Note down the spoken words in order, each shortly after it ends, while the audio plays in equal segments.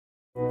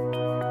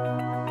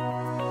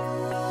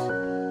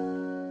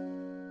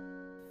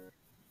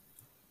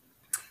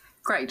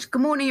Great.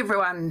 Good morning,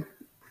 everyone.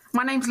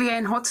 My name's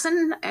Leanne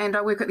Hodson and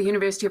I work at the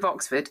University of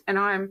Oxford, and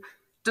I'm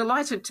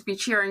delighted to be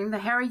chairing the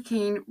Harry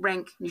Keane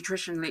Rank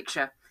Nutrition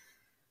Lecture.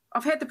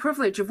 I've had the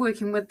privilege of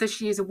working with this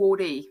year's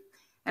awardee,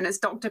 and it's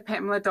Dr.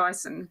 Pamela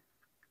Dyson.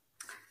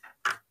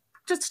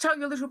 Just to tell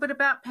you a little bit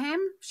about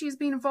Pam, she's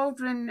been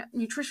involved in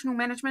nutritional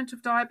management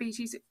of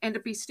diabetes and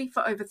obesity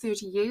for over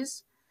 30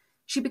 years.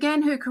 She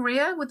began her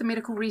career with the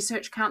Medical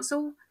Research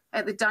Council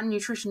at the Dunn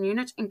Nutrition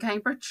Unit in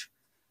Cambridge,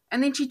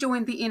 and then she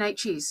joined the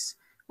NHS,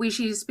 where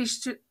she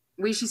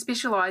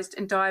specialised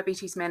in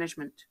diabetes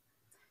management.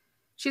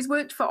 She's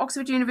worked for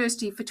Oxford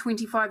University for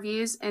 25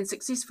 years and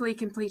successfully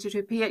completed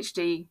her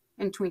PhD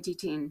in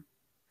 2010.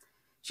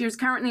 She is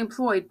currently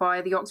employed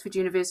by the Oxford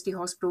University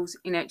Hospital's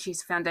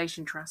NHS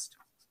Foundation Trust.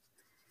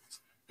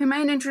 Her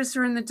main interests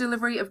are in the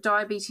delivery of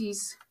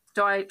diabetes,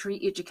 dietary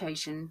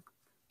education,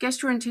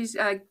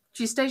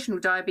 gestational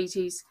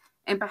diabetes,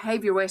 and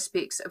behavioural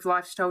aspects of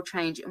lifestyle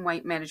change and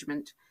weight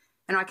management.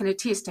 And I can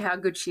attest to how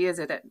good she is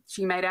at it.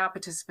 She made our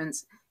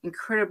participants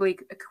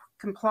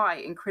comply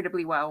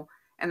incredibly well,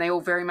 and they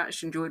all very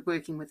much enjoyed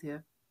working with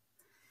her.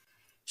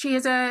 She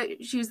is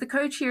the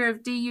co-chair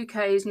of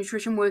DUK's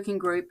Nutrition Working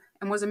Group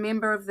and was a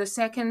member of the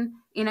second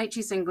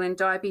NHS England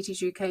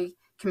Diabetes UK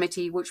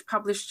Committee, which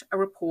published a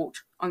report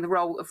on the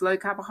role of low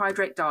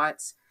carbohydrate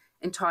diets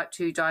in type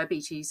 2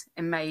 diabetes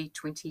in May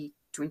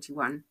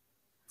 2021.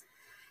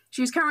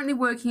 She is currently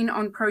working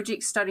on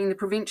projects studying the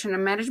prevention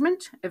and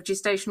management of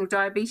gestational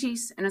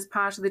diabetes and is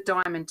part of the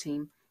Diamond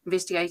team,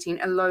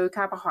 investigating a low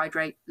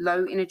carbohydrate,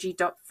 low energy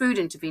food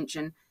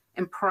intervention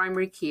in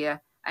primary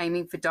care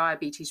aiming for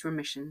diabetes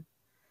remission.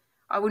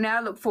 I will now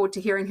look forward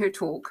to hearing her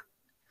talk.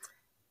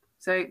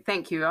 So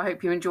thank you. I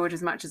hope you enjoyed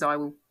as much as I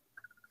will.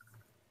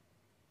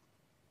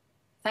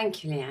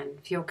 Thank you, Leanne,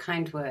 for your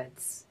kind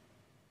words.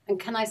 And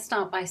can I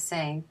start by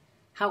saying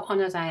how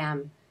honoured I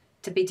am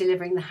to be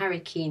delivering the Harry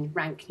Keane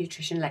Rank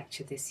Nutrition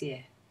Lecture this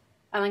year.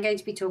 And I'm going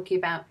to be talking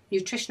about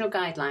nutritional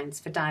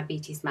guidelines for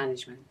diabetes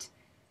management.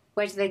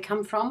 Where do they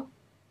come from?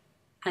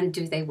 And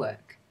do they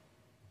work?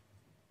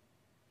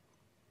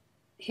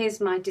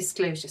 Here's my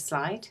disclosure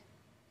slide.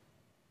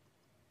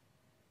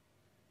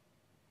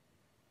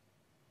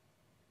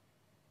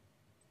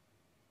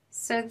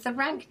 So the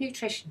Rank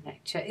Nutrition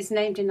Lecture is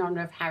named in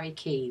honour of Harry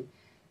Keane,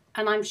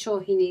 and I'm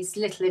sure he needs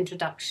little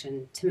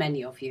introduction to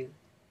many of you.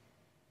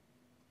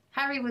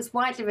 Harry was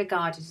widely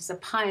regarded as a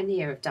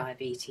pioneer of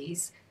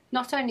diabetes,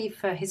 not only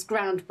for his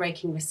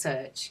groundbreaking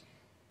research,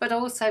 but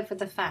also for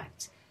the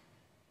fact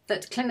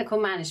that clinical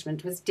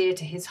management was dear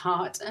to his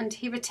heart, and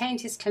he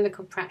retained his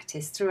clinical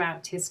practice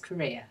throughout his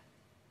career.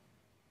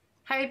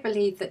 Harry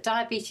believed that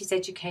diabetes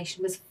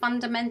education was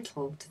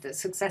fundamental to the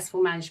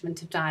successful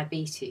management of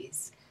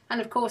diabetes,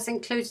 and of course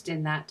included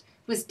in that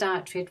was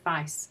dietary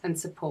advice and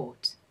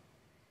support.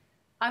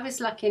 I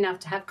was lucky enough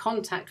to have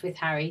contact with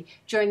Harry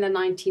during the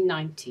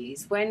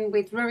 1990s when,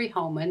 with Rory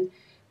Holman,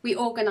 we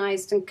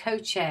organised and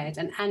co-chaired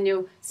an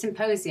annual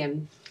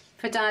symposium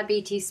for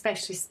diabetes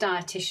specialist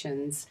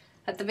dietitians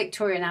at the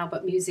Victoria and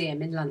Albert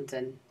Museum in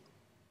London.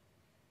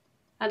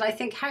 And I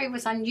think Harry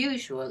was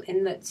unusual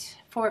in that,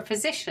 for a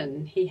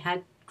physician, he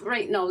had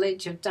great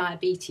knowledge of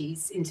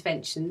diabetes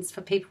interventions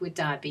for people with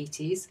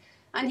diabetes,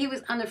 and he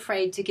was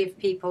unafraid to give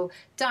people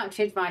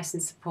dietary advice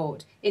and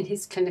support in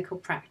his clinical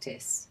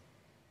practice.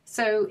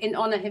 So, in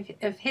honour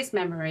of his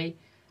memory,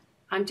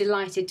 I'm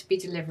delighted to be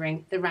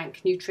delivering the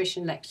Rank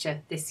Nutrition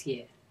Lecture this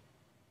year.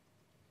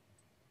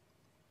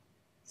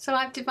 So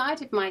I've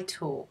divided my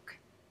talk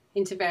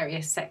into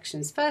various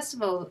sections. First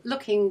of all,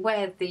 looking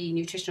where the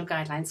nutritional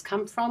guidelines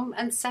come from,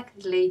 and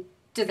secondly,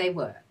 do they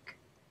work?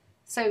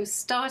 So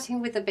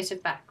starting with a bit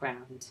of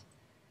background.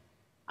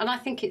 And I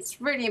think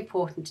it's really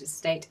important to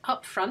state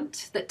up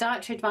front that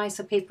dietary advice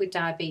for people with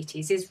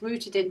diabetes is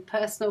rooted in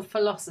personal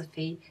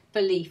philosophy,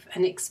 belief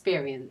and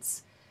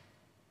experience.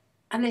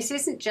 And this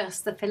isn't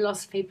just the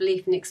philosophy,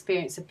 belief and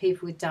experience of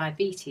people with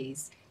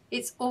diabetes,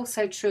 it's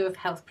also true of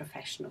health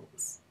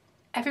professionals.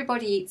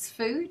 Everybody eats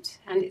food,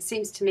 and it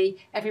seems to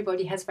me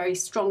everybody has very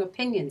strong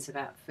opinions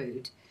about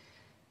food.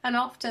 And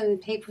often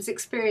people's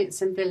experience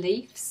and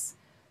beliefs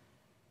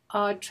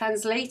are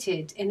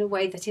translated in a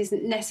way that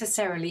isn't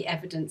necessarily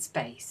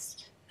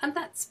evidence-based. And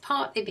that's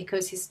partly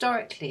because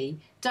historically,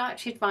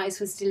 dietary advice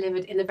was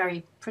delivered in a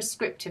very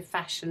prescriptive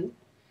fashion,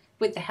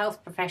 with the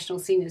health professional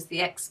seen as the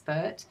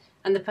expert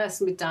and the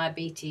person with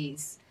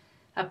diabetes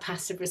a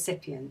passive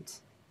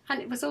recipient.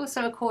 And it was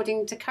also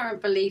according to current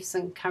beliefs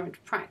and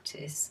current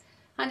practice.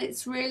 And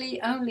it's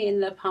really only in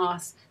the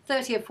past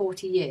 30 or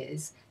 40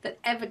 years that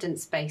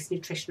evidence-based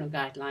nutritional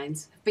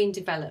guidelines have been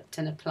developed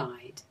and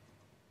applied.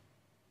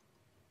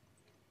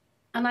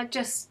 And I'd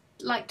just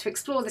like to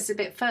explore this a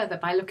bit further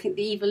by looking at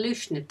the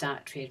evolution of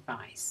dietary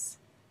advice.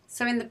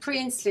 So in the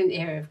pre-insulin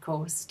era, of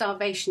course,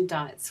 starvation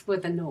diets were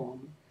the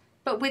norm.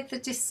 But with the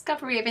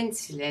discovery of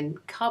insulin,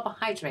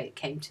 carbohydrate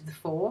came to the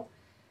fore,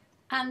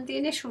 and the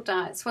initial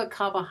diets were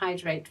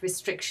carbohydrate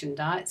restriction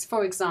diets,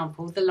 for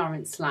example, the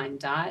Lawrence line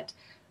diet,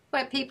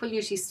 where people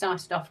usually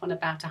started off on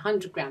about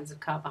 100 grams of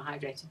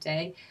carbohydrate a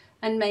day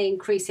and may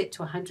increase it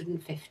to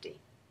 150.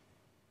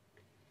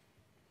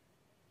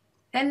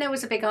 Then there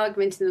was a big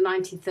argument in the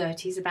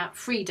 1930s about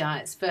free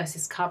diets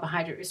versus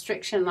carbohydrate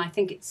restriction, and I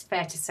think it's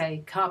fair to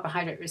say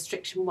carbohydrate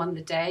restriction won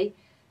the day.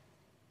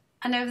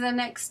 And over the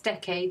next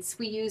decades,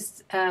 we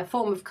used a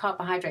form of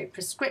carbohydrate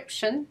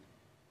prescription,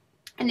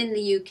 and in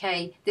the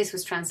UK, this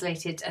was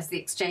translated as the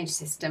exchange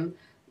system,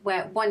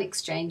 where one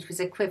exchange was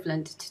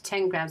equivalent to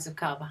 10 grams of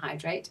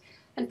carbohydrate,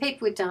 and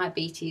people with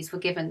diabetes were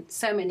given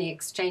so many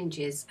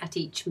exchanges at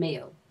each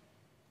meal.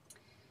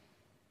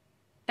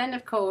 Then,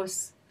 of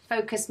course,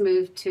 focus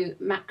moved to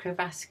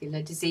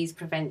macrovascular disease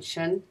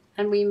prevention,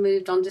 and we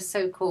moved on to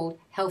so-called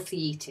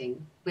healthy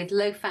eating with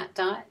low-fat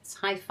diets,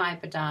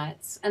 high-fibre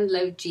diets and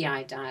low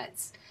GI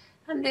diets.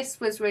 And this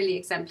was really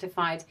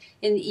exemplified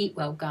in the Eat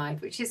Well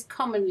guide, which is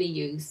commonly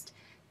used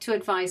to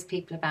advise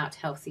people about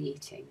healthy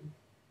eating.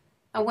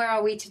 And where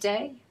are we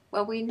today?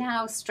 Well, we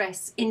now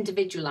stress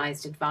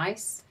individualised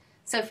advice.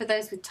 So for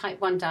those with type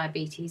 1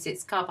 diabetes,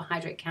 it's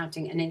carbohydrate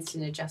counting and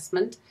insulin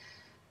adjustment.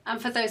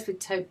 And for those with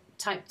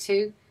type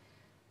 2,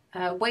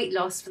 weight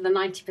loss for the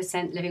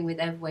 90% living with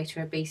overweight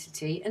or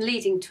obesity and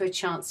leading to a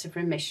chance of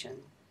remission.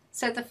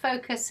 So the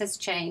focus has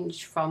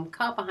changed from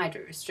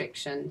carbohydrate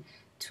restriction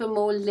to a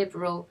more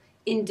liberal,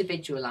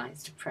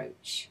 individualised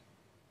approach.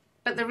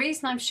 But the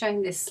reason I'm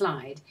showing this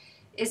slide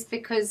is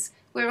because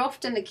we're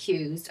often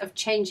accused of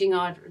changing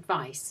our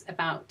advice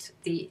about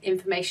the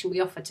information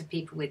we offer to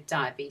people with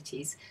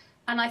diabetes,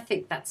 and I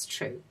think that's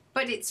true.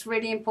 But it's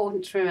really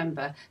important to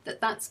remember that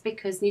that's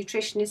because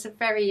nutrition is a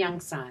very young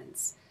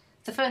science.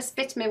 The first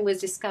vitamin was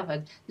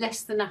discovered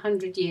less than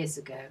 100 years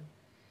ago.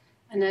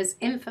 And as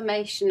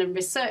information and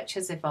research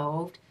has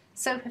evolved,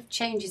 so have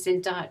changes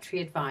in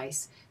dietary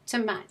advice to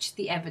match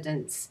the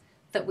evidence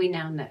that we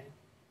now know.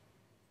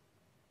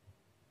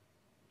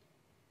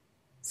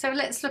 So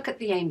let's look at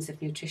the aims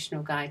of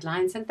nutritional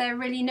guidelines, and they're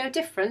really no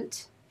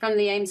different from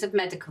the aims of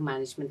medical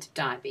management of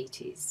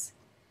diabetes.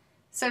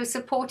 So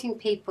supporting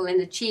people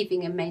in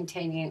achieving and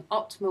maintaining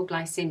optimal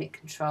glycemic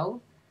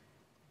control,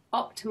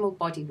 optimal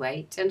body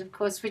weight, and of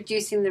course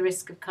reducing the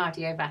risk of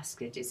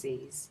cardiovascular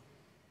disease.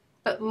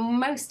 But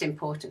most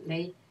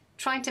importantly,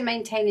 trying to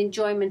maintain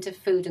enjoyment of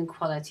food and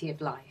quality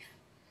of life.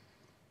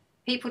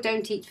 People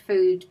don't eat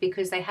food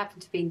because they happen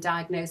to be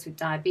diagnosed with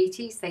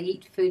diabetes. They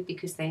eat food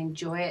because they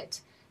enjoy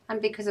it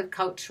and because of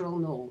cultural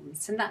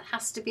norms, and that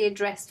has to be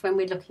addressed when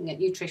we're looking at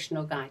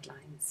nutritional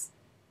guidelines.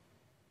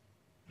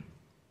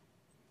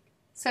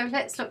 So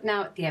let's look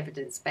now at the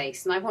evidence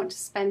base, and I want to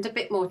spend a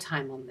bit more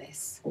time on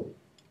this.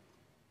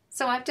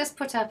 So I've just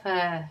put up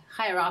a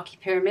hierarchy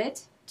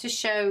pyramid to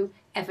show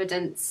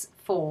evidence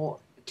for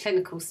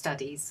clinical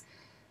studies.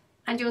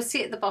 And you'll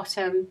see at the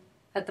bottom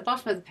of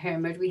the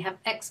pyramid, we have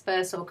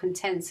experts or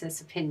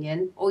consensus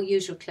opinion or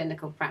usual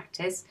clinical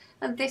practice.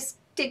 And this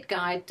did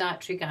guide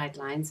dietary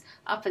guidelines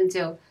up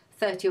until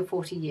 30 or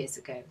 40 years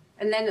ago.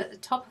 And then at the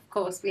top, of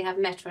course, we have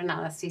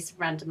meta-analyses of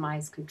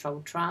randomized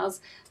controlled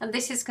trials. And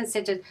this is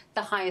considered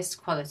the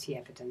highest quality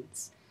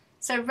evidence.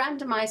 So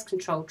randomized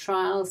controlled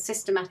trials,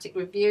 systematic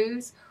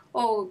reviews,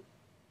 or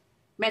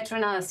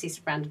meta-analyses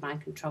of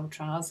randomized controlled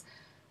trials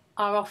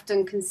are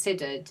often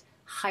considered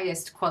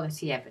highest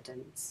quality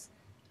evidence.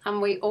 And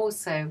we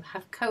also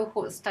have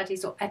cohort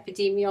studies or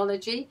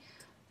epidemiology.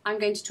 I'm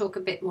going to talk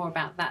a bit more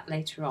about that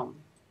later on.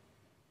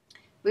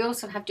 We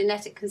also have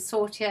genetic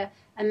consortia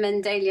and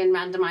Mendelian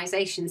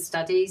randomization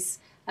studies,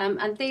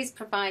 and these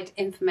provide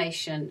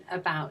information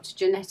about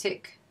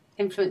genetic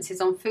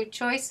influences on food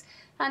choice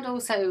and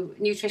also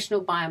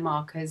nutritional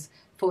biomarkers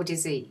for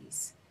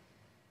disease.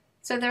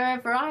 So there are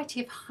a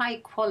variety of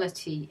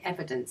high-quality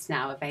evidence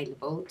now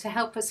available to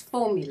help us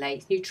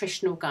formulate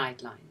nutritional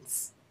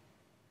guidelines.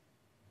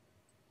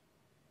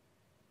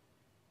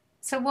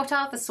 So what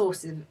are the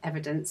sources of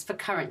evidence for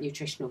current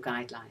nutritional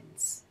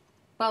guidelines?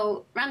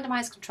 Well,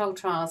 randomized controlled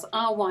trials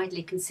are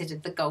widely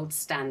considered the gold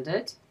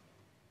standard,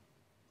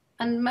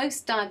 and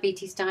most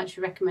diabetes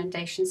dietary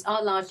recommendations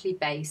are largely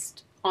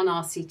based on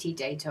RCT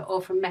data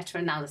or from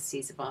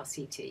meta-analyses of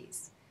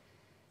RCTs.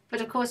 But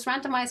of course,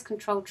 randomized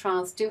controlled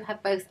trials do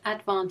have both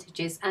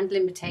advantages and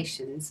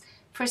limitations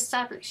for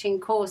establishing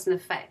cause and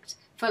effect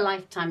for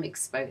lifetime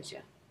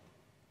exposure.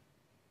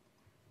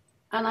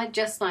 And I'd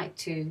just like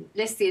to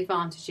list the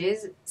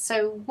advantages.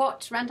 So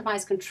what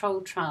randomized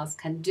controlled trials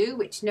can do,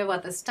 which no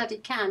other study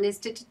can, is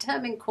to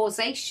determine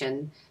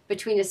causation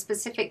between a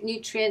specific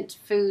nutrient,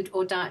 food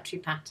or dietary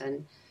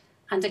pattern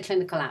and a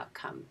clinical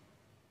outcome.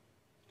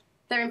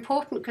 They're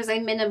important because they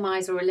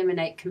minimise or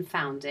eliminate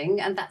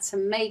confounding, and that's a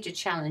major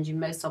challenge in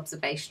most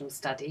observational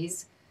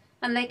studies,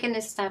 and they can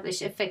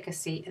establish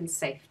efficacy and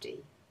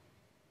safety.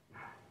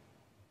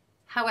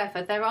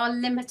 However, there are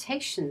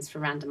limitations for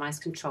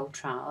randomised controlled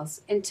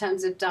trials in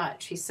terms of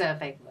dietary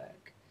survey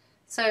work.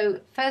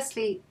 So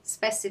firstly,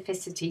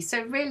 specificity.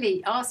 So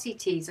really,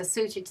 RCTs are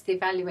suited to the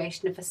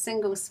evaluation of a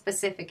single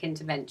specific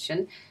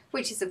intervention,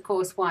 which is of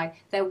course why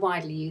they're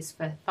widely used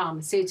for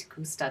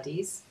pharmaceutical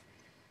studies.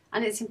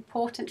 And it's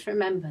important to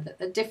remember that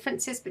the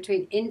differences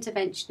between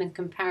intervention and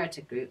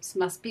comparator groups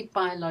must be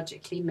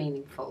biologically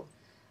meaningful.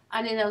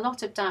 And in a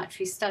lot of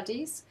dietary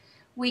studies,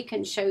 we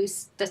can show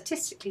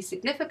statistically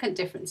significant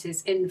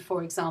differences in,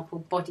 for example,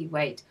 body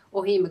weight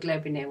or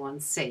hemoglobin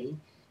A1C,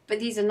 but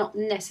these are not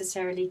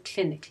necessarily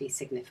clinically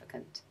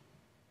significant.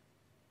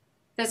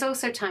 There's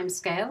also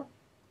timescale.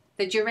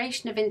 The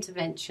duration of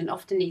intervention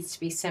often needs to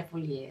be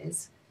several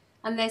years,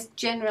 and there's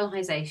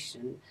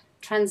generalisation,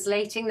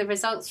 translating the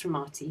results from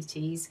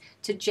RTTs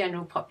to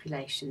general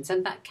populations,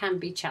 and that can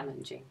be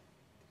challenging.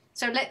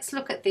 So let's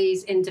look at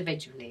these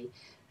individually,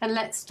 and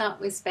let's start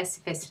with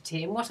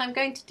specificity. And what I'm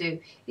going to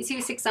do is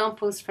use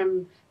examples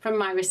from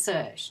my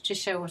research to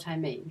show what I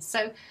mean.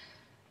 So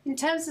in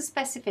terms of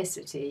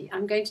specificity,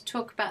 I'm going to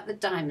talk about the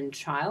Diamond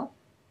trial,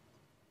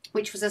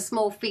 which was a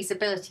small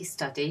feasibility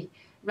study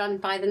run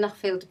by the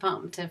Nuffield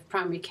Department of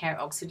Primary Care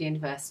at Oxford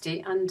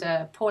University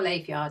under Paul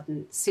Aviard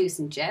and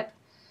Susan Jebb.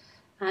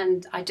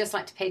 And I'd just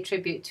like to pay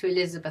tribute to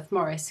Elizabeth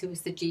Morris, who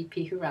was the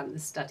GP who ran the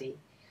study.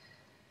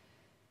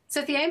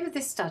 So the aim of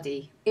this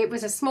study, it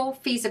was a small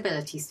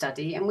feasibility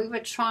study, and we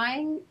were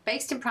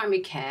based in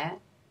primary care,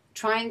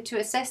 trying to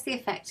assess the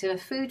effect of a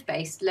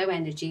food-based,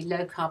 low-energy,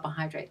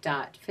 low-carbohydrate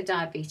diet for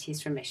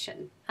diabetes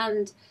remission.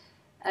 And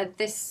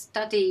this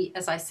study,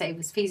 as I say,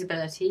 was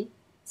feasibility,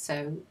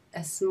 so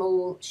a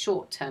small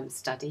short-term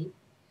study,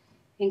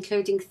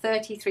 including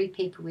 33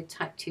 people with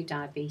type 2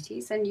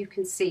 diabetes, and you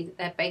can see that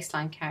their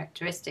baseline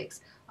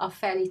characteristics are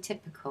fairly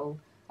typical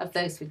of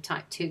those with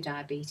type 2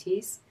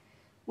 diabetes.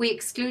 We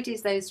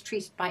excluded those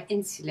treated by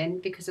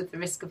insulin because of the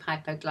risk of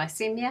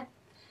hypoglycemia,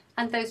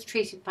 and those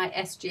treated by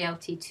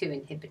SGLT2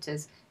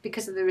 inhibitors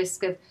because of the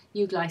risk of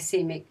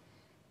euglycemic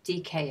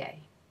DKA.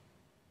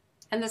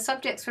 And the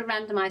subjects were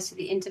randomised to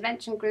the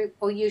intervention group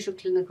or usual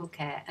clinical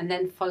care and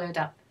then followed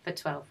up for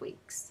 12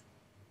 weeks.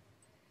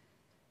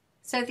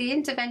 So the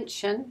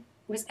intervention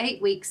was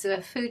 8 weeks of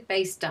a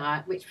food-based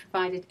diet which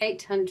provided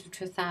 800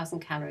 to 1,000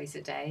 calories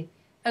a day,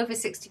 over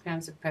 60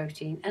 grams of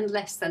protein and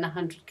less than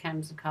 100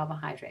 grams of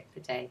carbohydrate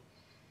per day.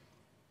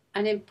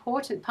 An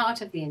important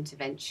part of the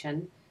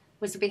intervention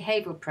was a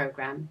behavioural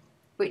programme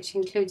which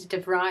included a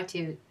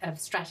variety of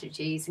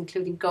strategies,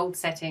 including goal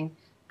setting,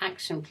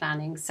 action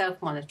planning,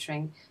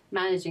 self-monitoring,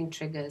 managing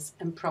triggers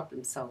and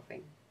problem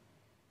solving.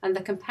 And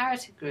the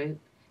comparator group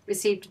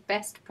received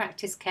best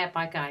practice care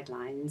by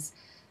guidelines,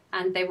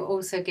 and they were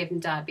also given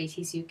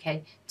Diabetes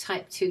UK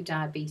type 2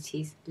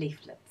 diabetes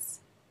leaflets.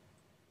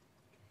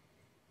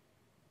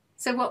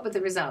 So what were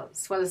the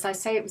results? Well, as I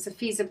say, it was a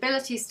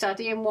feasibility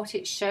study, and what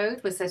it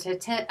showed was that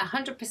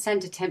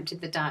 100%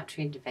 attempted the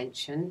dietary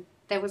intervention,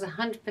 there was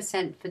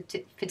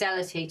 100%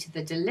 fidelity to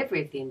the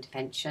delivery of the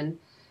intervention,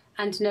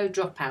 and no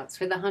dropouts,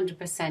 with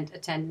 100%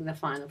 attending the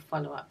final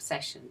follow-up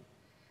session.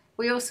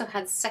 We also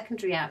had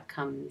secondary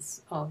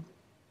outcomes of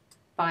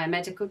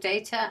biomedical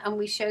data, and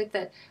we showed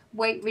that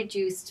weight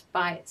reduced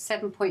by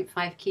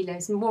 7.5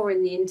 kilos more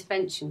in the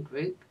intervention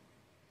group,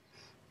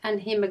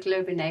 and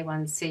hemoglobin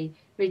A1C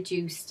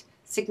reduced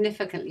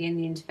significantly in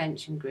the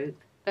intervention group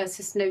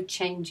versus no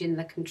change in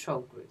the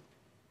control group.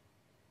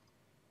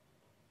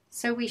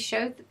 So we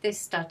showed that this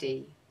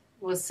study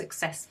was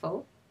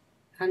successful,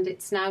 and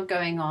it's now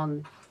going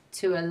on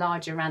to a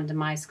larger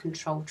randomised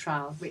control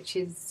trial, which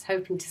is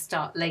hoping to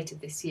start later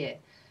this year.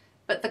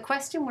 But the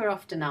question we're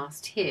often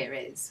asked here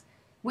is,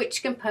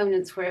 which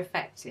components were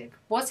effective?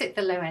 Was it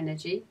the low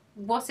energy?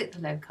 Was it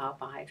the low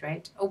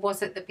carbohydrate? Or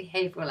was it the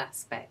behavioural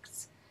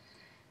aspects?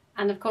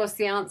 And of course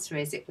the answer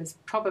is it was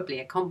probably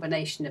a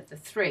combination of the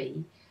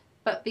three,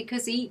 but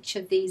because each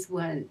of these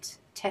weren't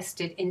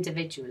tested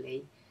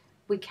individually,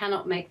 we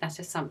cannot make that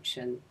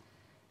assumption.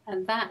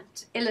 And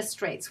that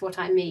illustrates what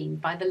I mean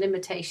by the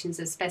limitations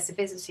of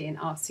specificity in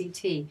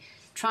RCT.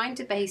 Trying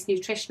to base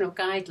nutritional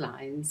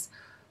guidelines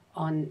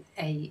on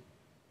a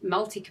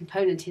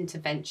multi-component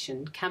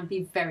intervention can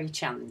be very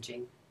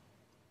challenging.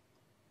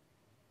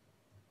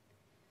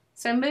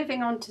 So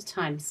moving on to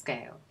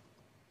timescale.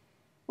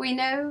 We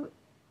know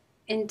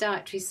in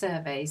dietary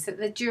surveys that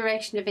the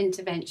duration of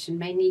intervention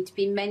may need to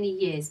be many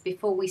years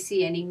before we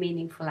see any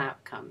meaningful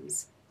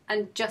outcomes.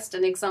 And just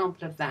an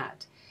example of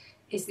that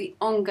is the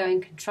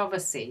ongoing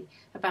controversy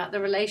about the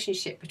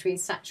relationship between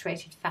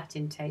saturated fat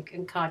intake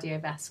and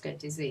cardiovascular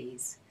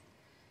disease.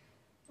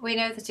 We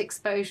know that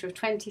exposure of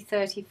 20,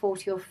 30,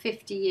 40 or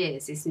 50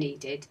 years is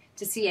needed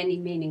to see any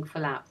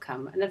meaningful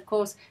outcome. And of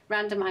course,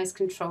 randomised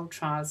controlled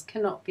trials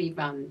cannot be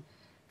run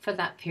for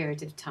that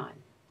period of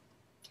time.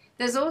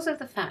 There's also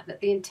the fact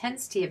that the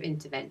intensity of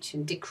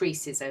intervention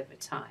decreases over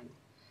time.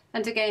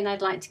 And again,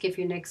 I'd like to give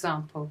you an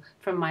example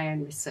from my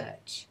own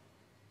research.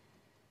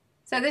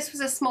 So this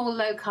was a small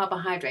low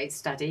carbohydrate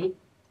study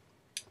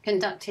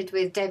conducted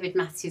with David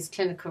Matthews'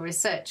 clinical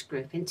research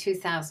group in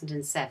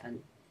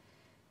 2007.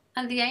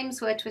 And the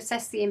aims were to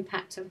assess the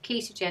impact of a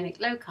ketogenic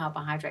low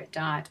carbohydrate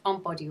diet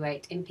on body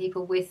weight in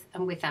people with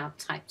and without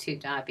type 2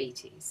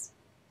 diabetes.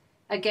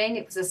 Again,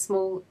 it was a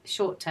small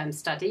short-term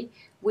study.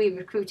 We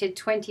recruited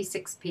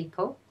 26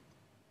 people,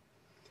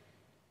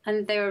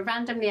 and they were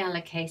randomly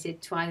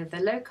allocated to either the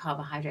low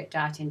carbohydrate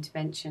diet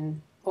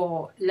intervention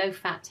or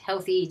low-fat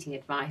healthy eating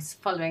advice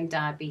following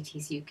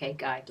Diabetes UK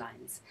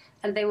guidelines,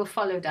 and they were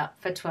followed up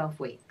for 12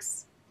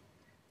 weeks.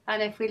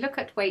 And if we look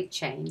at weight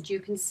change, you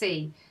can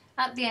see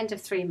at the end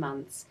of 3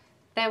 months,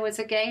 there was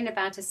again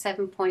about a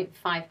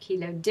 7.5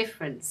 kilo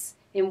difference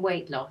in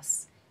weight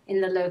loss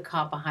in the low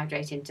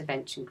carbohydrate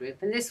intervention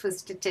group, and this was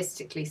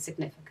statistically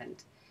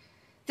significant.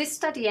 This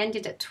study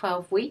ended at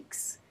 12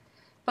 weeks,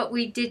 but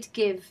we did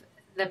give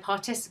the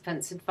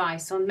participants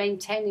advice on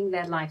maintaining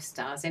their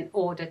lifestyles in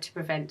order to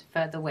prevent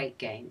further weight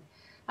gain.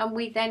 And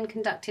we then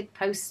conducted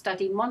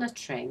post-study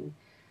monitoring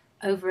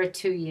over a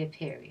 2-year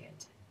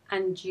period,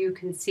 and you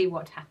can see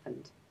what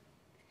happened.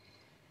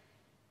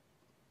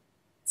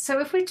 So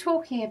if we're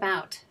talking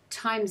about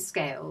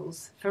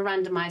timescales for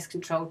randomized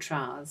controlled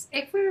trials,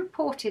 if we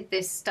reported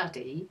this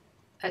study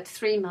at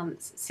 3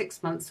 months,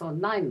 6 months or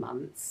 9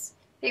 months,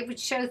 it would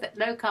show that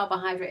low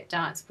carbohydrate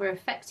diets were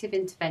effective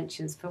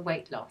interventions for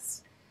weight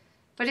loss.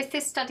 But if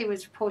this study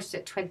was reported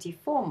at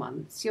 24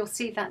 months, you'll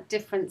see that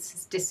difference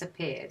has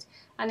disappeared,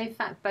 and in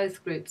fact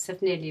both groups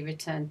have nearly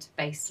returned to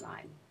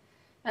baseline.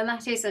 And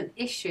that is an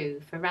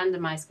issue for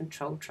randomized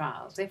controlled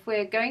trials. If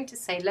we're going to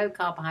say low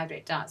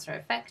carbohydrate diets are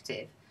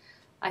effective,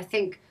 I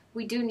think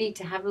we do need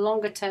to have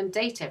longer term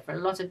data for a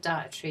lot of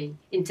dietary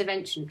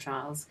intervention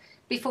trials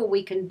before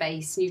we can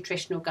base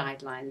nutritional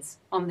guidelines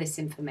on this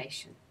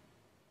information.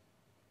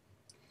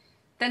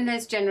 Then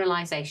there's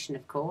generalization,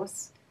 of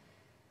course.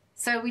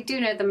 So we do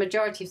know the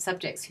majority of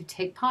subjects who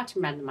take part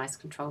in randomized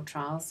controlled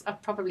trials are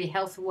probably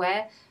health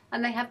aware,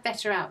 and they have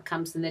better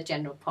outcomes than the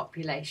general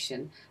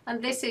population.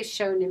 And this is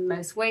shown in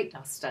most weight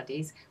loss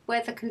studies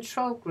where the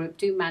control group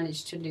do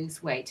manage to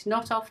lose weight,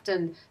 not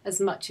often as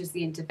much as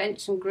the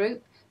intervention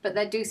group, but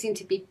there do seem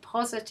to be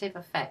positive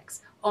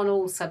effects on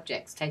all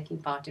subjects taking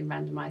part in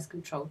randomized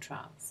controlled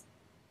trials.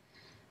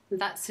 And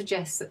that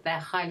suggests that they're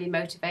highly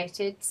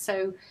motivated.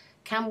 So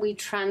can we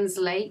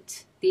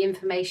translate the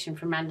information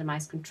from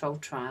randomized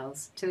controlled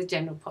trials to the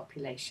general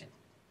population?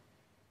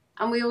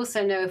 And we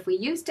also know if we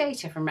use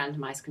data from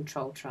randomized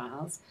controlled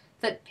trials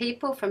that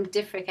people from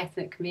different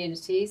ethnic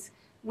communities,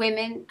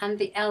 women and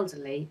the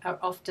elderly are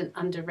often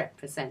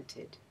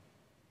underrepresented.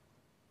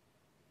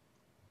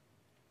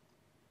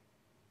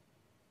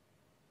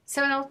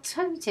 So an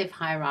alternative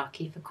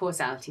hierarchy for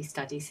causality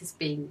studies has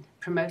been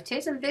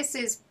promoted, and this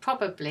is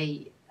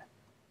probably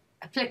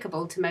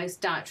applicable to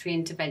most dietary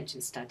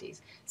intervention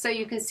studies. So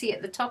you can see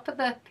at the top of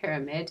the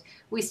pyramid,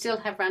 we still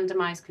have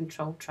randomized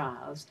controlled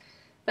trials,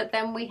 but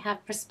then we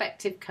have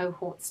prospective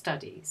cohort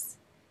studies.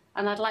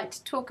 And I'd like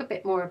to talk a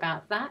bit more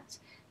about that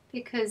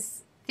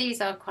because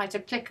these are quite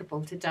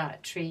applicable to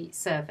dietary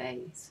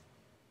surveys.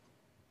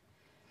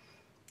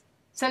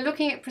 So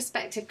looking at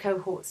prospective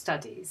cohort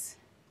studies,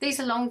 these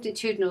are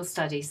longitudinal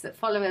studies that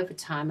follow over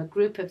time a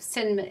group of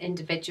similar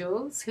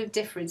individuals who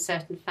differ in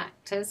certain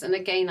factors, and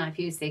again I've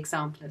used the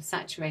example of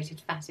saturated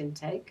fat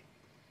intake,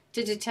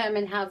 to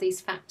determine how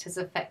these factors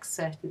affect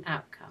certain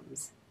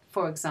outcomes,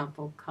 for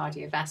example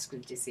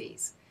cardiovascular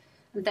disease.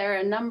 And there are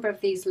a number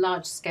of these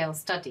large-scale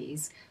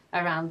studies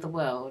around the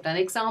world, and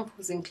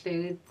examples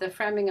include the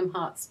Framingham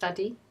Heart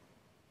Study,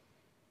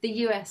 the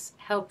US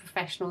Health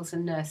Professionals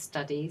and Nurse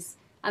Studies,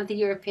 and the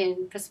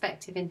European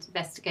Prospective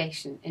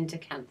Investigation into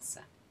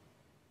Cancer.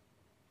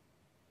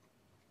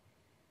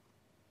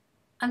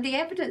 And the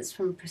evidence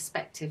from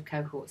prospective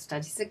cohort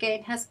studies,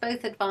 again, has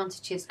both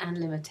advantages and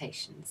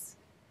limitations.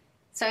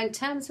 So in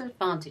terms of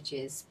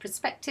advantages,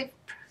 prospective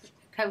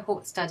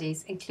cohort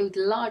studies include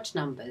large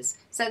numbers,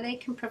 so they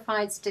can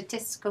provide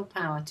statistical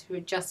power to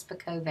adjust for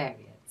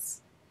covariates.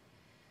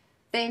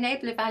 They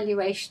enable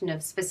evaluation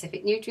of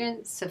specific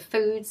nutrients, of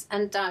foods,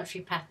 and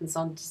dietary patterns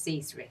on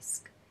disease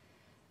risk.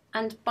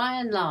 And by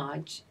and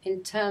large,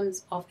 in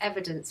terms of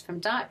evidence from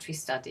dietary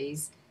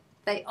studies,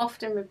 they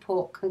often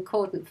report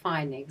concordant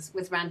findings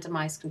with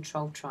randomized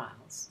controlled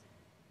trials.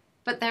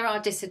 But there are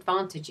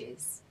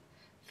disadvantages.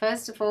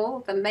 First of all,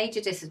 the major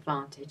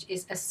disadvantage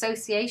is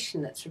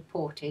association that's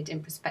reported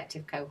in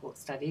prospective cohort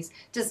studies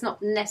does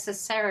not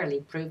necessarily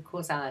prove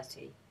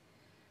causality.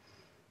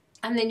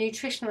 And the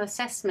nutritional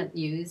assessment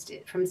used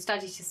from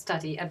study to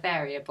study are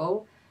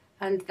variable,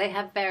 and they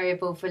have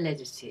variable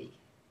validity.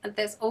 And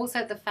there's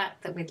also the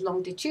fact that with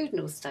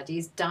longitudinal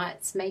studies,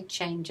 diets may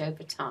change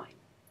over time.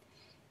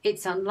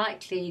 It's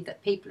unlikely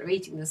that people are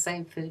eating the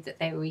same food that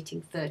they were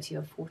eating 30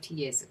 or 40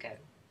 years ago.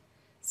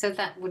 So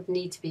that would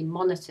need to be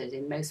monitored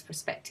in most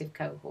prospective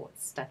cohort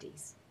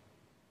studies.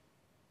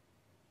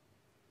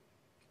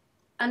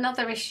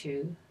 Another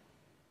issue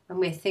when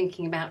we're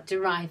thinking about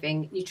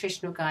deriving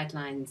nutritional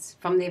guidelines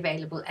from the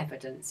available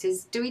evidence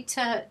is do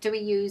we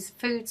use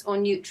foods or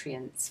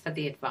nutrients for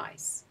the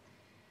advice?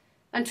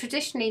 And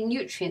traditionally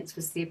nutrients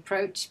was the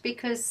approach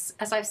because,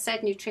 as I've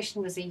said,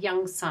 nutrition was a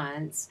young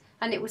science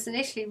and it was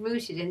initially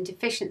rooted in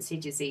deficiency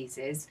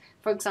diseases,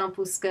 for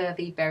example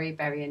scurvy,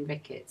 beriberi and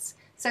rickets.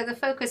 So the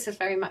focus is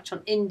very much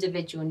on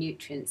individual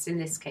nutrients, in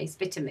this case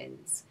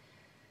vitamins.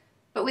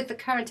 But with the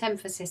current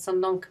emphasis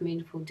on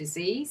non-communicable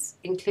disease,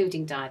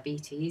 including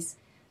diabetes,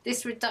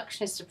 this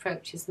reductionist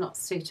approach is not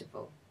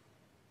suitable.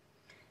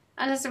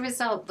 And as a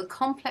result, the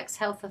complex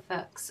health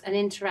effects and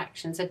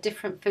interactions of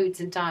different foods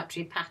and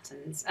dietary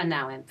patterns are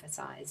now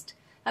emphasised.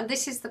 And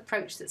this is the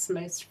approach that's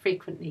most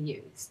frequently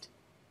used.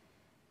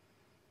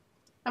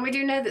 And we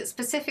do know that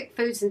specific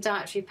foods and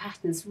dietary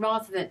patterns,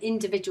 rather than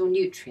individual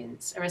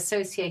nutrients, are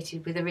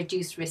associated with a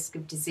reduced risk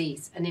of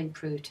disease and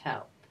improved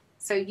health.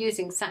 So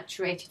using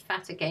saturated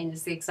fat again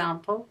as the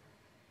example,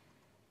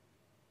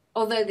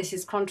 although this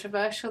is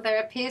controversial,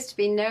 there appears to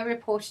be no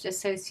reported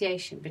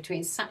association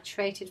between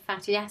saturated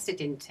fatty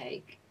acid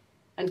intake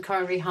and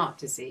coronary heart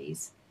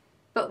disease,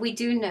 but we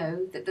do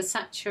know that the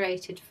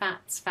saturated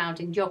fats found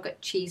in yoghurt,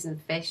 cheese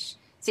and fish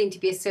seem to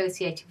be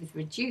associated with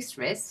reduced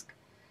risk,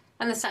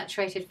 and the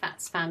saturated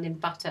fats found in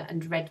butter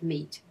and red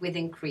meat with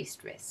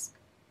increased risk.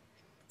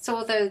 So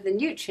although the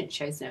nutrient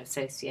shows no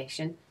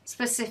association,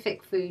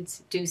 specific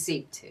foods do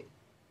seem to.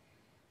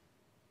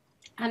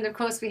 And of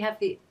course we have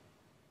the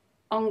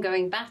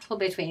ongoing battle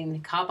between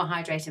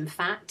carbohydrate and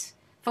fat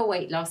for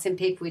weight loss in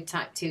people with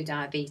type 2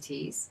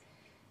 diabetes.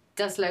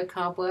 Does low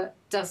carb work?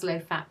 Does low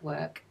fat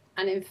work?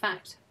 And in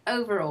fact,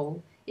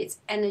 overall, it's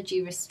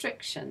energy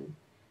restriction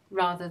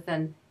rather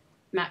than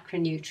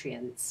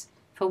macronutrients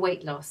for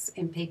weight loss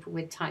in people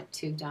with type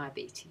 2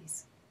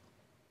 diabetes.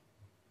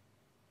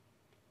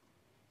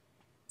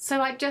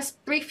 So I'd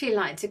just briefly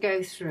like to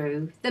go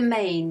through the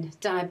main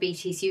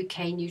Diabetes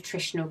UK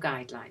nutritional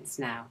guidelines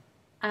now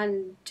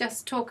and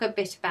just talk a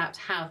bit about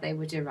how they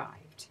were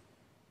derived.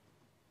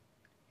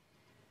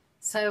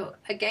 So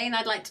again,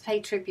 I'd like to pay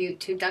tribute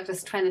to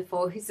Douglas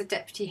Twenifor, who's the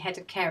Deputy Head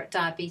of Care at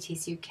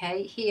Diabetes UK.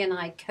 He and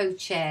I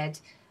co-chaired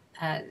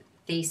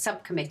the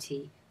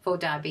subcommittee for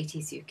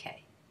Diabetes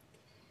UK.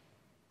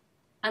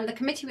 And the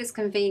committee was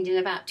convened in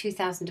about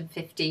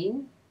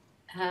 2015,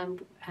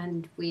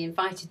 and we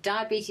invited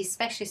diabetes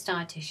specialist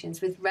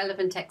dietitians with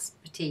relevant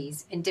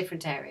expertise in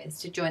different areas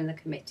to join the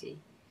committee.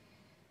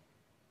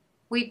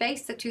 We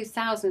based the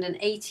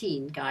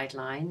 2018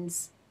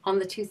 guidelines on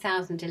the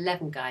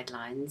 2011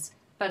 guidelines,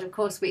 but of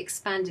course we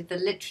expanded the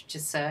literature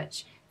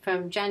search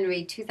from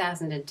January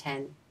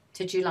 2010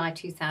 to July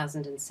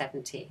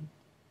 2017.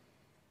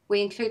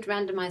 We include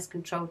randomised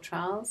controlled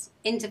trials,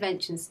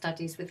 intervention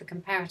studies with the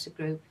comparator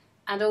group,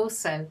 and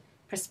also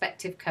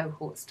prospective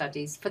cohort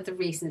studies for the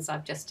reasons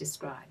I've just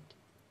described.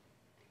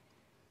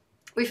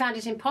 We found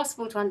it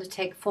impossible to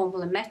undertake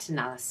formal and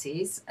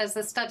meta-analyses as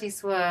the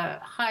studies were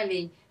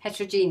highly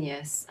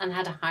heterogeneous and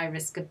had a high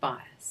risk of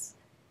bias.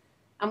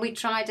 And we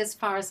tried as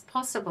far as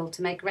possible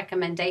to make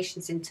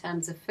recommendations in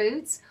terms of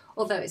foods,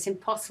 although it's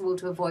impossible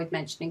to avoid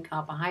mentioning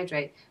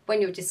carbohydrate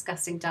when you're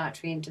discussing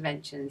dietary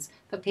interventions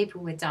for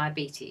people with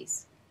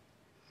diabetes.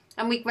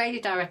 And we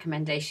graded our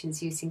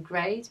recommendations using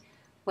grade,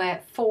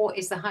 where 4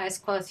 is the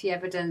highest quality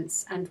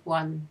evidence and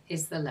 1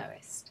 is the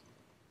lowest.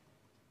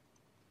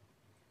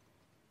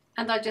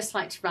 And I'd just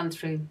like to run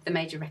through the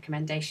major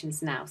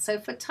recommendations now. So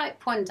for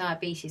type 1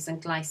 diabetes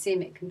and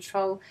glycemic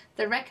control,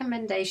 the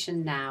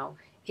recommendation now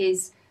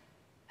is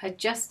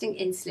adjusting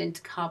insulin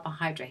to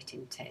carbohydrate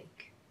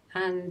intake.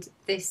 And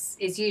this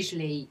is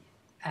usually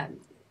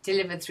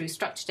delivered through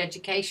structured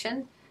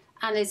education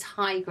and is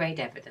high-grade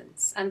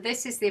evidence. And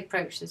this is the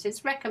approach that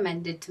is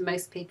recommended to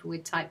most people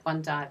with type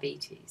 1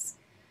 diabetes.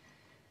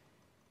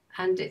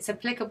 And it's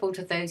applicable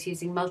to those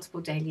using multiple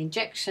daily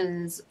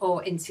injections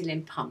or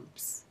insulin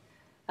pumps.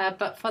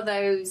 But for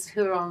those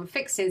who are on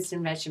fixed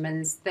insulin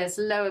regimens, there's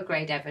lower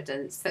grade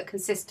evidence that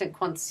consistent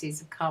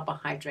quantities of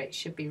carbohydrates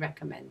should be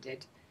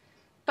recommended.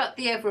 But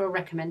the overall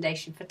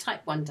recommendation for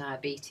type 1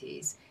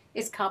 diabetes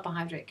is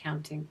carbohydrate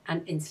counting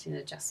and insulin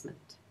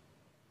adjustment.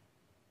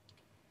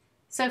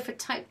 So for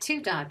type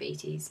 2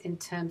 diabetes, in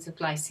terms of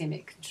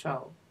glycemic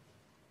control,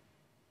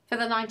 for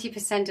the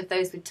 90% of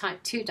those with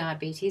type 2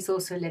 diabetes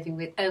also living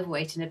with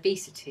overweight and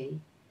obesity,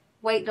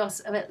 weight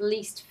loss of at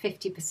least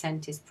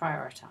 50% is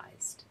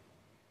prioritised.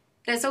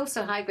 There's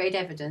also high-grade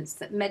evidence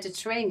that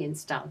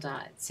Mediterranean-style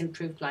diets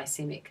improve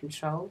glycemic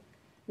control,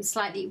 and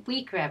slightly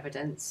weaker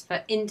evidence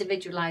for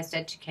individualised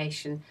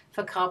education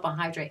for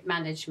carbohydrate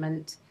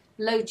management,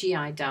 low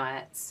GI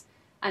diets,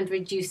 and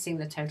reducing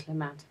the total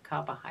amount of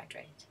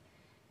carbohydrate.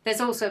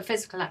 There's also a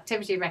physical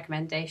activity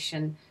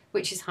recommendation,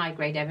 which is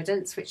high-grade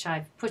evidence, which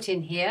I've put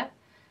in here,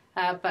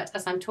 but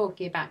as I'm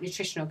talking about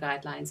nutritional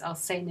guidelines, I'll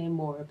say no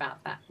more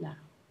about that now.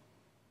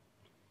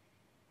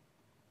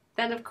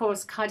 Then, of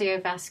course,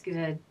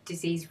 cardiovascular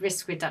disease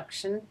risk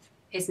reduction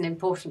is an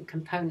important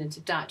component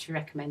of dietary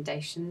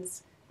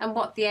recommendations, and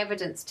what the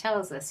evidence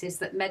tells us is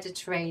that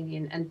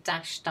Mediterranean and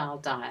DASH-style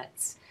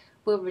diets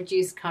will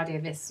reduce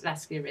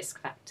cardiovascular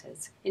risk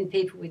factors in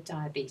people with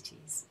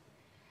diabetes.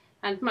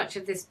 And much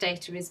of this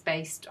data is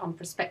based on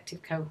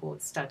prospective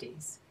cohort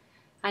studies.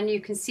 And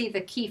you can see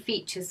the key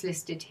features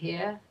listed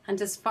here,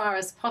 and as far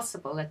as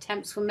possible,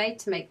 attempts were made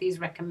to make these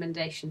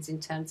recommendations in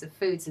terms of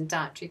foods and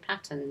dietary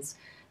patterns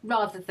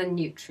rather than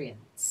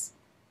nutrients.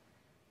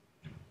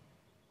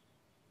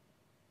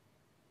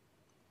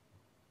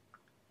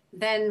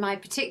 Then my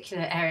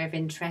particular area of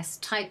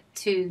interest, type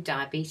 2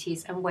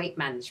 diabetes and weight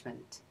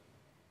management.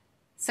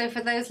 So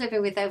for those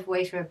living with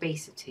overweight or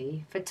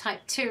obesity, for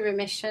type 2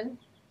 remission,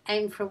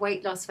 aim for a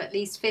weight loss of at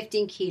least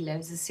 15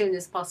 kilos as soon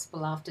as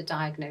possible after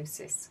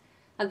diagnosis.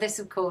 And this,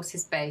 of course,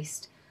 is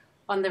based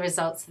on the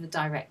results of the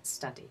DIRECT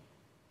study.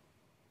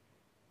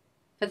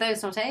 For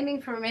those not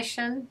aiming for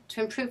remission,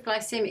 to improve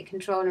glycemic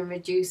control and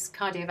reduce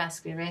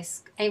cardiovascular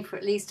risk, aim for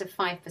at least a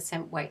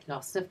 5% weight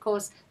loss. And of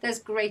course, there's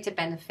greater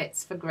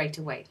benefits for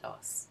greater weight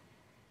loss.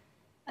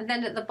 And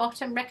then at the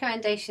bottom,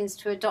 recommendations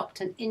to adopt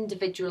an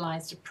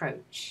individualised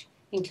approach,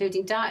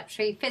 including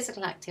dietary,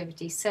 physical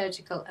activity,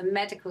 surgical and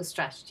medical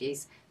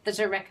strategies that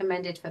are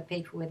recommended for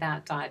people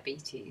without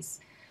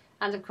diabetes.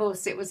 And of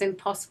course, it was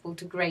impossible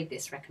to grade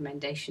this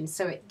recommendation,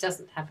 so it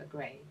doesn't have a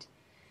grade.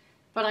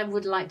 But I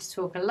would like to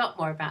talk a lot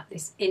more about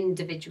this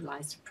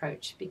individualised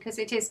approach because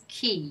it is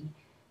key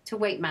to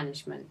weight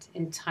management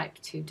in type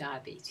 2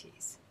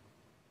 diabetes.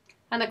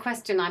 And a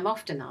question I'm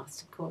often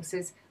asked, of course,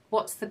 is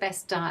what's the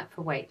best diet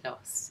for weight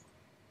loss?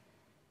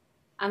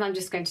 And I'm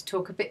just going to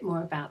talk a bit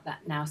more about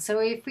that now. So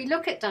if we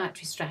look at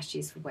dietary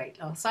strategies for weight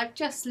loss, I've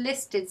just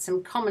listed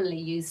some commonly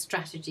used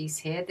strategies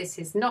here. This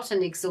is not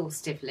an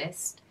exhaustive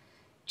list,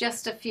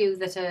 just a few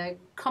that are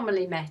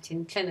commonly met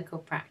in clinical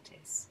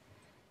practice.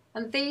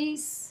 And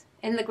these,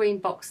 in the green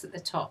box at the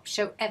top,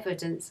 show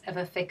evidence of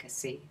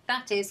efficacy.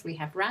 That is, we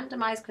have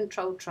randomised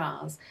controlled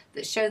trials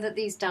that show that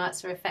these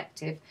diets are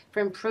effective for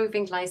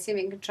improving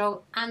glycemic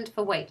control and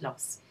for weight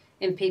loss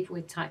in people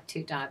with type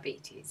 2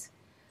 diabetes.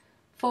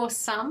 For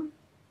some,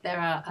 there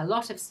are a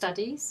lot of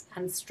studies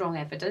and strong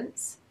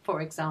evidence,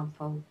 for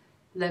example,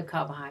 low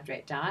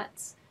carbohydrate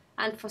diets,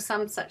 and for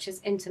some, such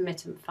as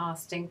intermittent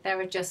fasting, there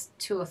are just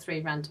 2 or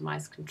 3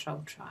 randomised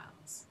controlled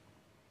trials.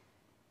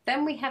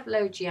 Then we have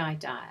low GI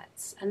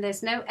diets, and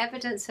there's no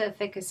evidence of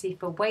efficacy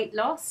for weight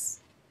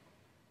loss,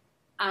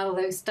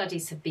 although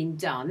studies have been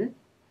done.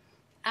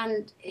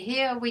 And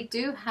here we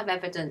do have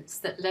evidence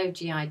that low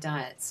GI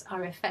diets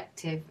are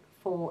effective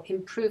for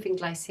improving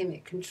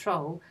glycemic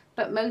control,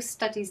 but most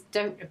studies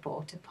don't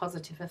report a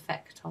positive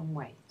effect on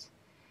weight.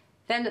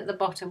 Then at the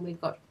bottom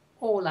we've got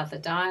all other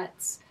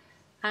diets,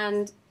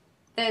 and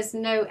there's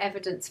no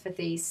evidence for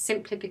these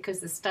simply because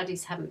the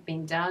studies haven't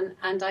been done,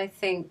 and I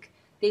think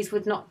these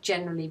would not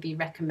generally be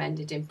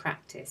recommended in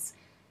practice.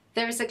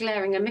 There is a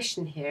glaring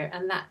omission here,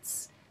 and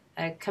that's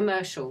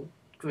commercial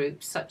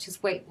groups such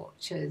as Weight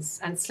Watchers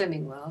and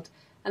Slimming World.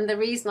 And the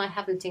reason I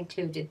haven't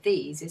included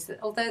these is that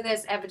although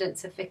there's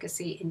evidence of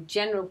efficacy in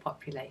general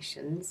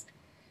populations,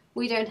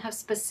 we don't have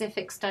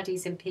specific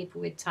studies in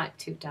people with type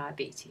 2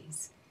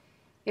 diabetes.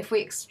 If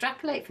we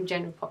extrapolate from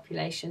general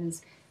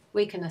populations,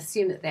 we can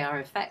assume that they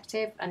are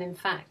effective, and in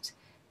fact,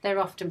 they're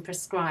often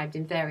prescribed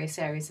in various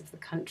areas of the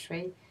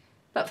country.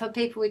 But for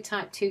people with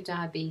type 2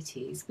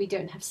 diabetes, we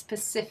don't have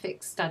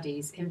specific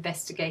studies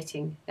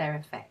investigating their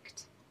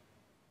effect.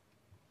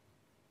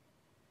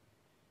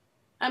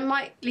 And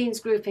Mike Lean's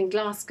group in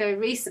Glasgow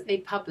recently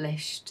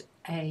published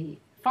a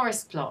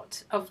forest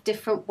plot of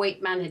different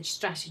weight managed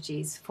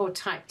strategies for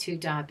type 2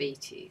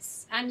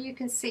 diabetes. And you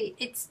can see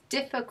it's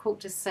difficult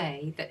to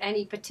say that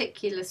any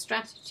particular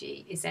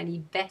strategy is any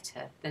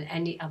better than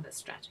any other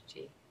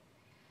strategy.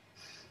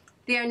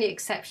 The only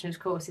exception, of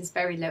course, is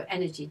very low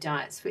energy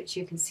diets, which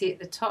you can see at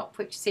the top,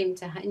 which seem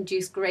to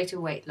induce greater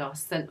weight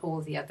loss than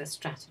all the other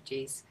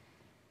strategies.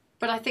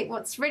 But I think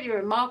what's really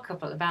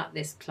remarkable about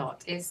this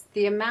plot is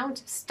the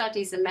amount of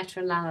studies and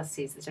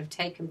meta-analyses that have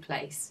taken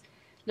place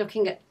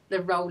looking at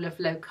the role of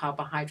low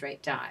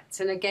carbohydrate diets.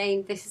 And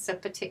again, this is a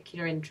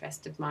particular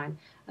interest of mine,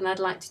 and I'd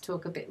like to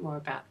talk a bit more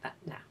about that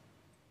now.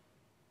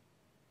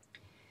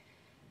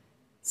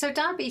 So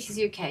Diabetes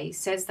UK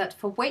says that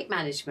for weight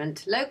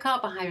management, low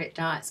carbohydrate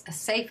diets are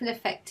safe and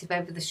effective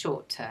over the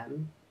short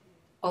term,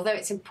 although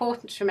it's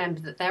important to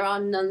remember that there are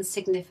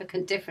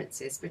non-significant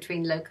differences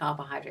between low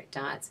carbohydrate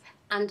diets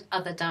and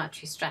other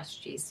dietary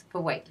strategies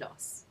for weight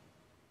loss.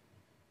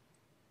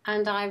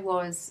 And I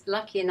was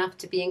lucky enough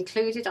to be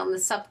included on the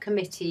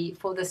subcommittee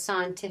for the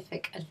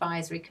Scientific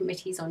Advisory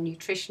Committees on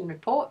Nutrition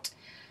report,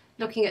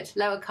 looking at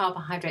lower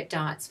carbohydrate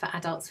diets for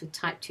adults with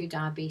type 2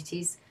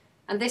 diabetes,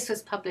 and this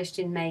was published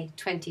in May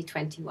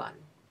 2021.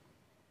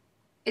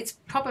 It's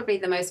probably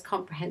the most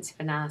comprehensive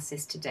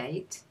analysis to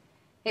date.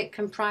 It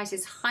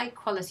comprises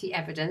high-quality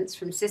evidence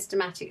from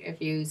systematic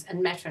reviews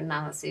and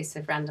meta-analysis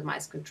of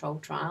randomised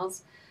controlled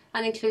trials,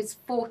 and includes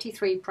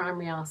 43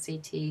 primary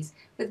RCTs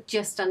with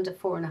just under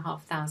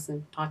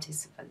 4,500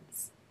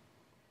 participants.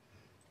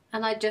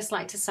 And I'd just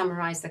like to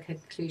summarise the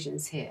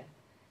conclusions here.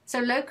 So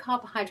low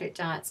carbohydrate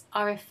diets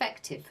are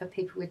effective for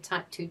people with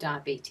type 2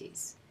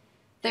 diabetes.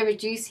 They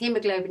reduce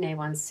hemoglobin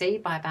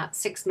A1C by about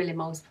 6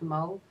 millimoles per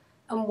mole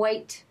and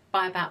weight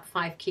by about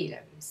 5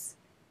 kilos.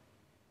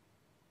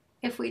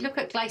 If we look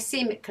at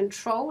glycemic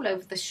control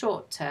over the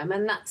short term,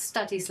 and that's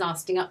studies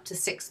lasting up to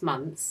 6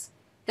 months,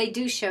 they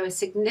do show a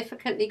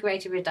significantly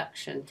greater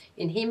reduction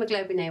in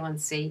hemoglobin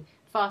A1C,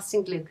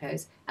 fasting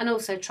glucose, and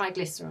also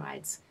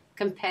triglycerides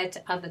compared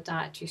to other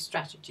dietary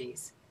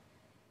strategies.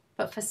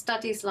 But for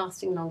studies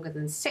lasting longer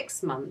than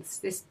 6 months,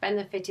 this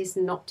benefit is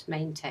not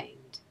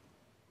maintained.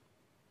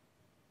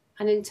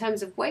 And in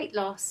terms of weight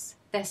loss,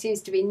 there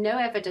seems to be no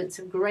evidence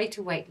of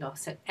greater weight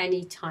loss at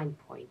any time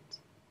point.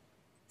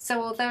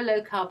 So although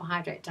low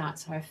carbohydrate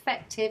diets are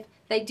effective,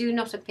 they do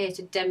not appear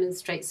to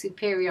demonstrate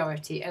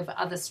superiority over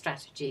other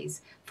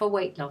strategies for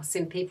weight loss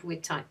in people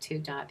with type 2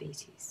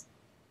 diabetes.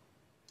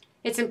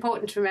 It's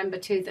important to remember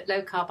too that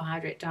low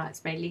carbohydrate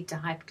diets may lead to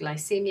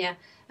hypoglycemia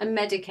and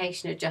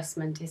medication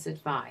adjustment is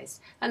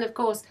advised. And of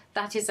course,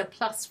 that is a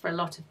plus for a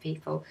lot of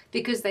people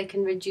because they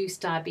can reduce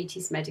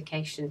diabetes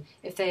medication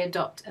if they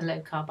adopt a low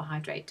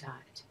carbohydrate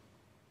diet.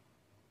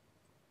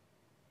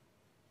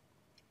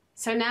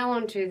 So now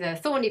on to the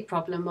thorny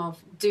problem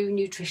of, do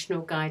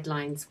nutritional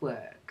guidelines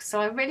work? So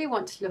I really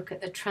want to look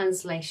at the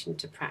translation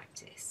to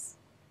practice.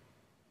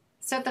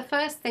 So the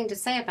first thing to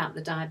say about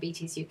the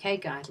Diabetes UK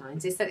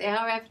guidelines is that they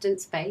are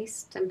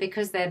evidence-based, and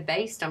because they're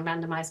based on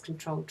randomised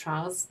controlled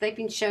trials, they've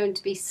been shown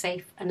to be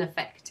safe and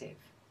effective.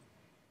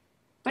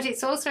 But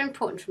it's also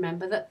important to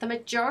remember that the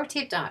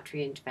majority of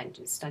dietary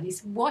intervention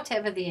studies,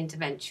 whatever the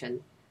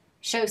intervention,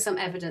 show some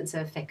evidence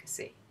of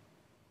efficacy.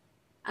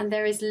 And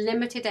there is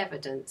limited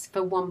evidence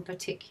for one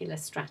particular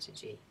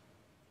strategy.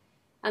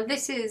 And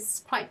this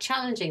is quite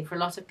challenging for a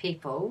lot of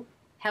people,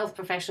 health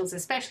professionals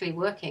especially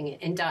working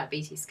in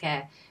diabetes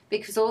care,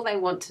 because all they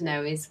want to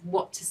know is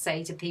what to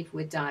say to people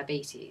with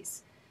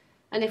diabetes.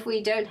 And if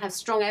we don't have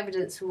strong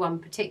evidence for one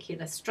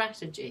particular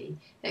strategy,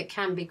 it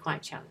can be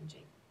quite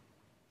challenging.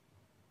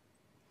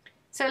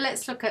 So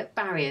let's look at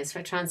barriers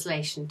for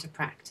translation to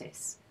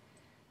practice.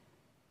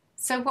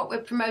 So what we're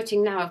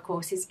promoting now, of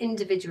course, is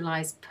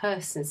individualised,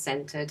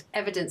 person-centred,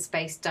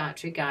 evidence-based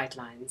dietary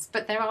guidelines.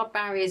 But there are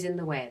barriers in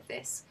the way of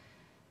this.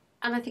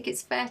 And I think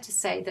it's fair to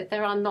say that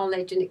there are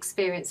knowledge and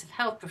experience of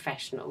health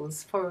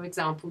professionals, for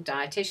example,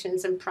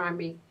 dietitians and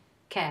primary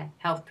care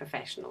health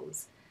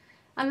professionals.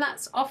 And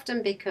that's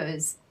often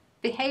because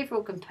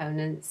behavioural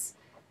components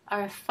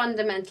are a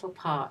fundamental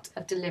part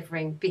of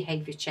delivering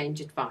behaviour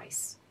change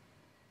advice.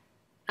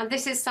 And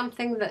this is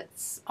something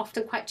that's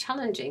often quite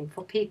challenging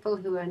for people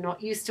who are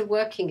not used to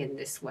working in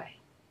this way.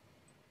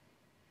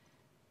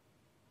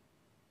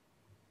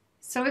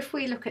 So if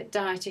we look at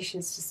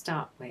dietitians to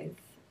start with,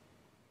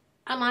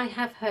 and I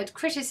have heard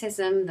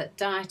criticism that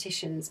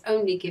dietitians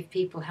only give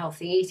people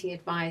healthy eating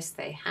advice,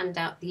 they hand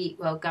out the Eat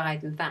Well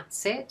guide and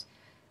that's it.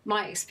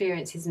 My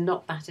experience is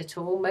not that at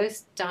all.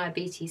 Most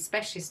diabetes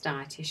specialist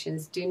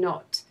dietitians do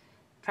not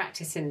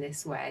practice in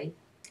this way,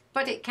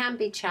 but it can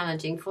be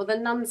challenging for the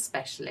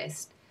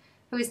non-specialist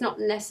who is not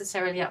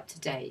necessarily up to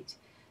date.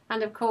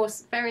 And of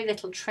course, very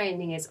little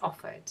training is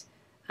offered.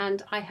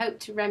 And I hope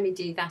to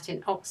remedy that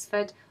in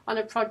Oxford on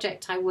a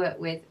project I work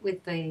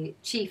with the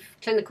Chief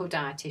Clinical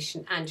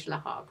Dietitian,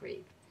 Angela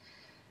Hargreave.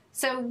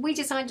 So we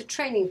designed a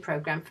training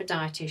programme for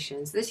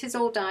dietitians. This is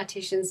all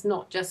dietitians,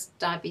 not just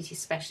diabetes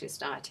specialist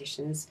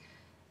dietitians.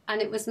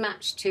 And it was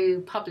matched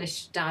to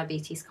published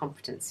diabetes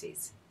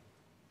competencies.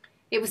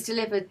 It was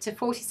delivered to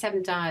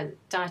 47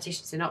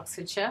 dietitians in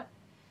Oxfordshire.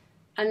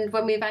 And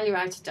when we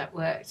evaluated that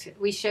work,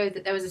 we showed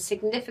that there was a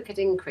significant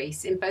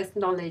increase in both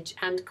knowledge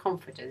and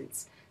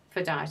confidence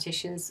for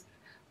dietitians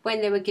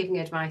when they were giving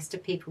advice to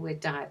people with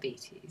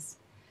diabetes.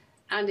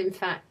 And in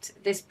fact,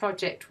 this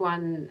project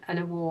won an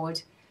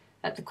award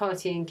at the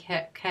Quality and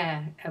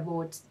Care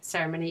Award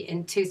ceremony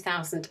in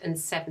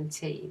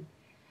 2017.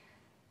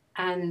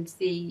 And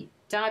the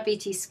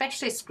Diabetes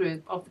Specialist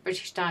Group of the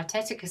British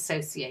Dietetic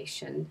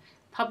Association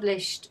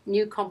published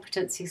new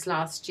competencies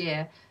last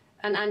year,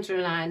 and Angela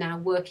and I are now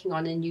working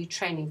on a new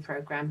training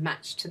programme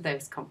matched to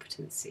those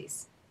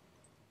competencies.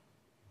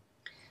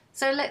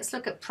 So let's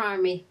look at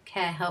primary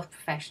care health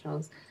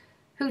professionals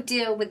who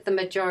deal with the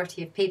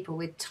majority of people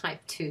with type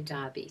 2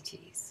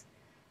 diabetes.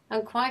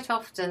 And quite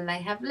often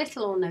they have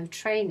little or no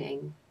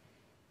training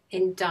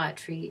in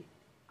dietary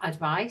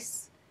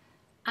advice,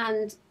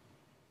 and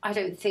I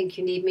don't think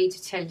you need me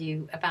to tell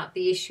you about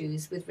the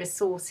issues with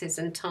resources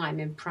and time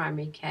in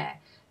primary care.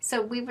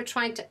 So we were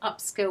trying to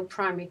upskill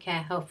primary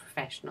care health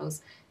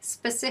professionals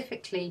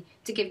specifically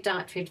to give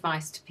dietary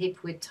advice to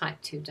people with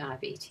type 2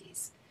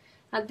 diabetes.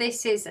 And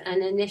this is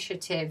an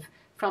initiative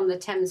from the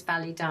Thames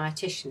Valley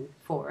Dietitian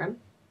Forum.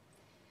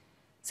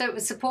 So it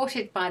was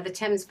supported by the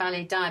Thames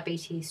Valley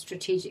Diabetes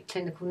Strategic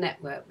Clinical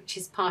Network, which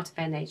is part of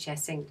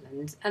NHS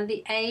England. And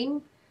the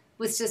aim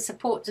was to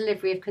support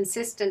delivery of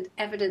consistent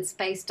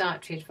evidence-based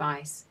dietary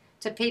advice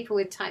to people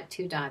with type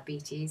 2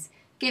 diabetes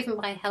given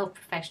by health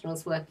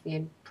professionals working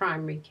in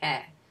primary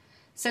care.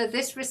 So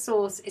this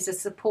resource is a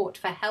support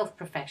for health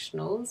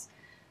professionals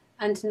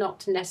and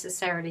not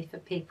necessarily for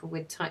people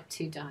with type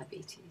 2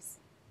 diabetes.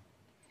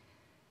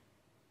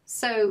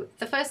 So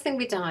the first thing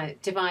we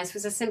devised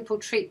was a simple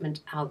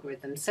treatment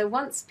algorithm. So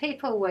once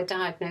people were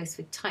diagnosed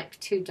with type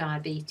 2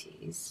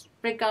 diabetes,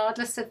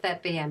 regardless of their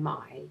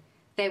BMI,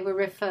 they were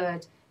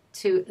referred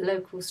to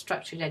local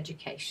structured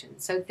education.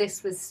 So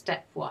this was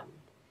step one.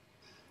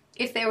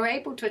 If they were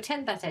able to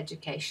attend that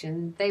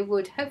education, they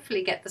would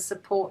hopefully get the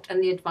support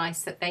and the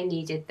advice that they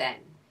needed then.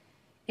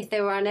 If they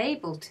were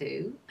unable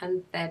to,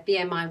 and their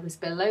BMI was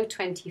below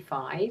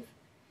 25,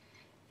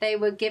 they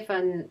were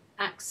given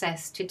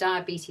access to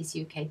Diabetes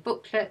UK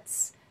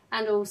booklets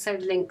and also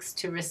links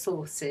to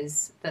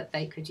resources that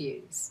they could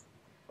use.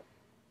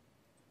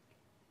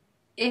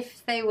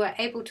 If they were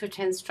able to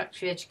attend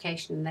structured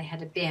education and they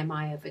had a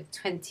BMI over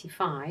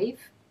 25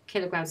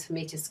 kilograms per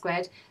metre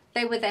squared,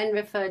 they were then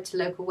referred to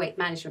local weight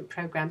management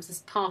programmes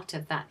as part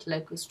of that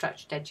local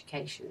structured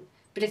education.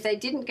 But if they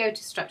didn't go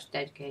to structured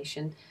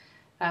education,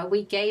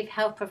 we gave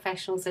health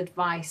professionals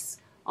advice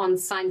on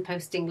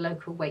signposting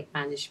local weight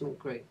management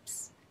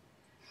groups.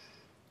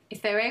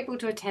 If they were able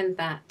to attend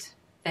that,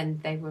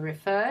 then they were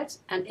referred,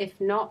 and if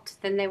not,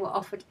 then they were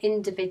offered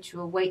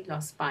individual weight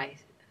loss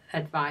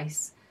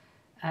advice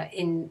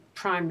in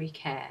primary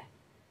care.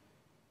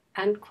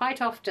 And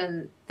quite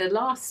often, the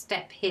last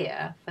step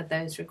here for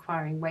those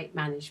requiring weight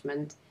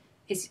management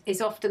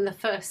is often the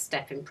first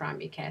step in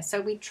primary care.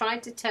 So we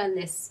tried to turn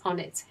this on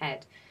its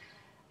head.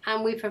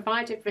 And we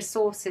provided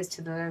resources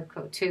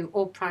to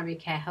all primary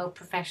care health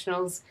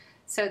professionals.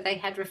 So they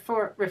had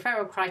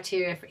referral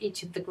criteria for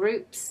each of the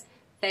groups.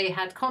 They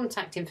had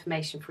contact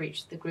information for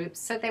each of the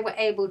groups. So they were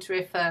able to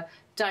refer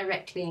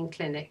directly in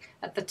clinic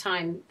at the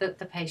time that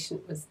the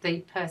person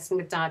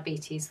with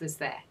diabetes was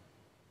there.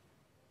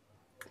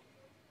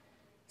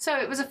 So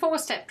it was a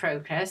 4-step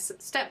process.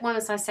 Step 1,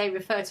 as I say,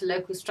 refer to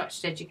local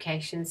structured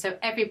education. So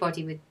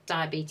everybody with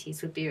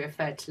diabetes would be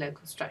referred to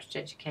local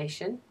structured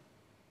education.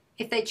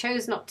 If they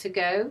chose not to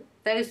go,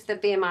 those with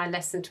a BMI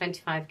less than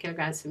 25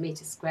 kilograms per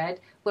metre squared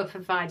were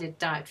provided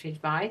dietary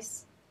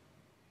advice.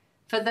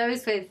 For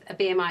those with a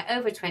BMI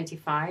over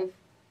 25,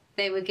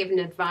 they were given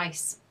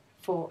advice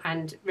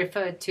and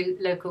referred to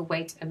local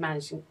weight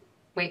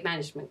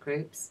management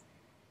groups.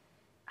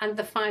 And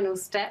the final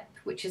step,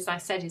 which as I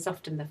said is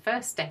often the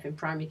first step in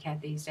primary care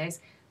these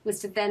days, was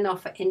to then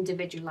offer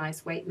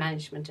individualised weight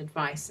management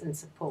advice and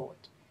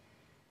support.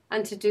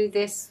 And to do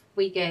this,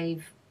 we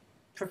gave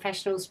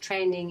professionals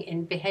training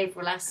in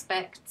behavioural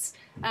aspects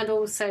and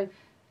also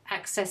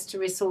access to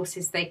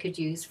resources they could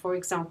use, for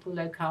example,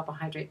 low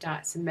carbohydrate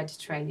diets and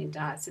Mediterranean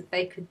diets that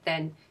they could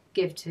then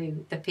give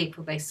to the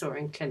people they saw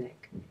in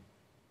clinic.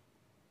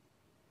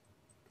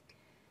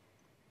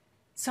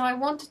 So I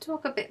want to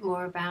talk a bit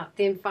more about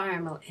the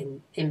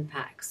environmental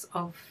impacts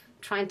of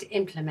trying to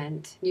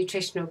implement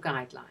nutritional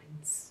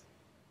guidelines.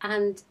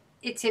 And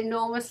it's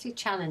enormously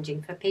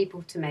challenging for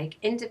people to make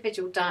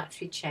individual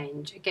dietary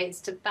change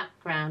against a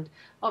background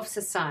of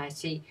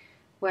society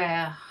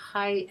where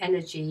high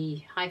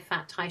energy, high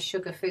fat, high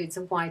sugar foods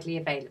are widely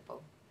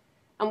available.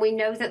 And we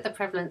know that the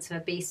prevalence of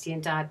obesity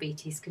and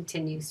diabetes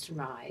continues to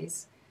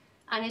rise.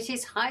 And it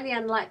is highly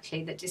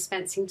unlikely that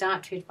dispensing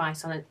dietary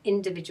advice on an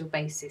individual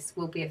basis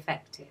will be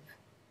effective.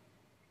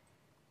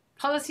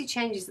 Policy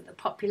changes at the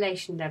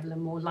population level are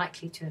more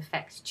likely to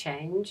affect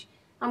change,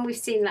 and we've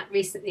seen that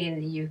recently in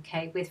the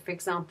UK with, for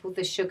example,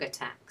 the sugar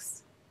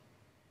tax.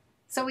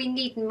 So we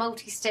need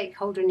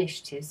multi-stakeholder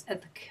initiatives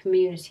at the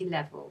community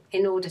level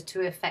in order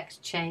to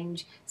effect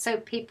change so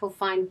people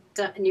find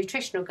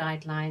nutritional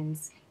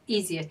guidelines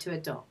easier to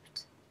adopt.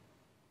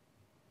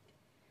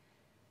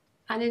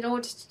 And in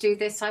order to do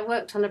this, I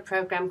worked on a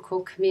programme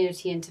called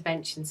Community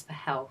Interventions for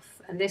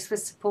Health, and this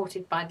was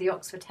supported by the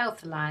Oxford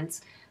Health Alliance,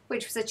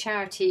 which was a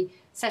charity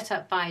set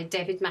up by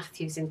David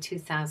Matthews in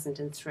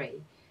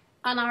 2003.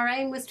 And our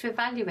aim was to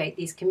evaluate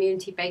these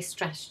community-based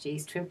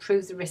strategies to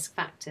improve the risk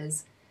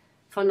factors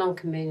for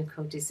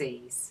non-communicable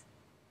disease.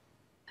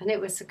 And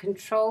it was a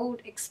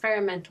controlled,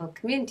 experimental,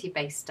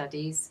 community-based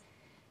studies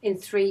in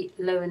 3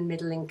 low and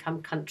middle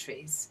income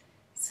countries.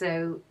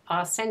 So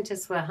our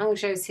centres were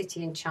Hangzhou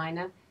City in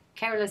China,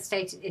 Kerala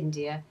State in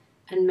India,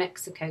 and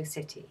Mexico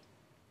City.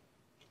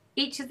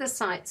 Each of the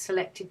sites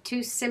selected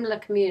 2 similar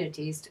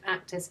communities to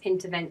act as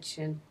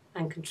intervention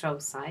and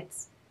control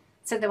sites.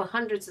 So there were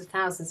hundreds of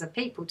thousands of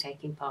people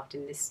taking part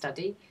in this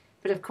study,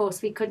 but of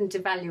course we couldn't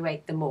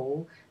evaluate them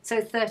all,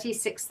 so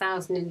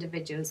 36,000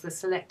 individuals were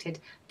selected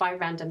by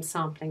random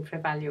sampling for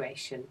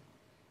evaluation.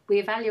 We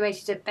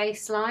evaluated at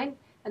baseline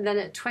and then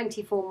at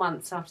 24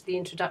 months after the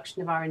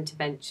introduction of our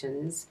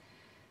interventions,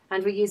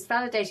 and we used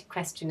validated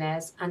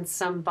questionnaires and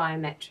some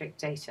biometric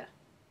data.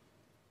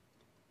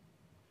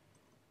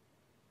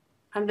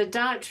 And the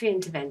dietary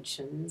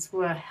interventions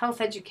were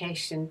health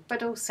education,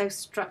 but also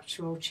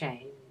structural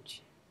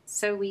change.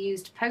 So we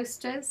used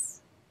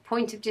posters,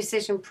 point of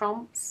decision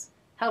prompts,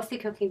 healthy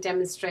cooking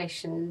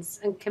demonstrations,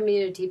 and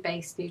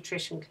community-based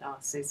nutrition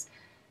classes.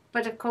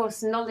 But of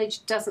course,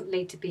 knowledge doesn't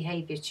lead to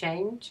behaviour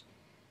change.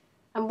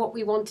 And what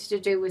we wanted to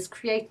do was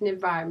create an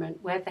environment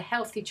where the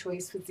healthy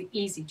choice was the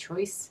easy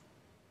choice.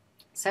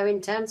 So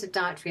in terms of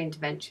dietary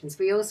interventions,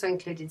 we also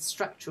included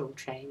structural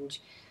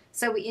change.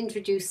 So we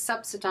introduced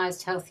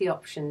subsidised healthy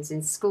options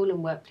in school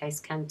and workplace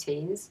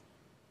canteens.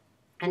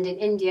 And in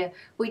India,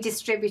 we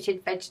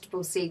distributed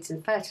vegetable seeds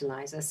and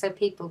fertiliser so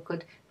people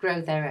could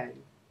grow their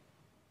own.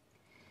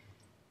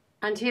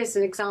 And here's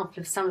an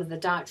example of some of the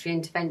dietary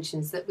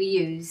interventions that we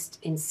used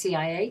in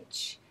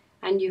CIH.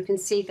 And you can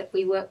see that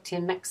we worked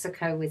in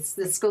Mexico with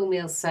the school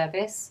meal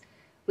service.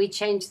 We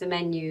changed the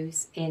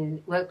menus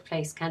in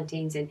workplace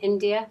canteens in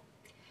India.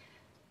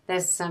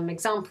 There's some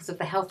examples of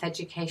the health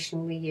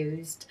education we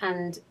used,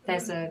 and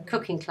there's a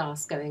cooking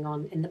class going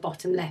on in the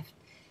bottom left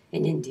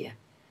in India.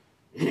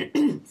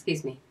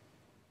 Excuse me.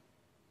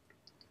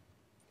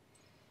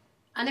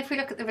 And if we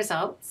look at the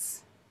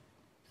results,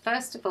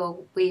 first of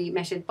all, we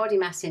measured body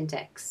mass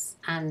index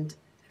and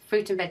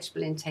fruit and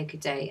vegetable intake a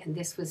day, and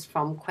this was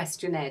from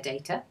questionnaire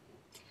data.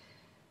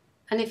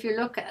 And if you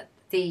look at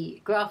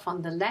the graph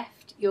on the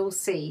left, you'll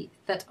see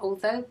that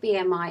although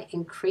BMI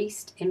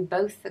increased in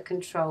both the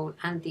control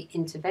and the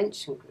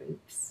intervention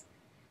groups,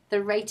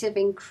 the rate of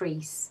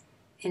increase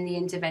in the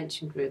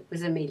intervention group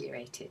was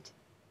ameliorated.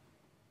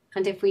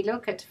 And if we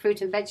look at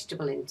fruit and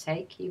vegetable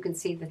intake, you can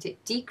see that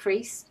it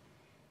decreased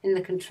in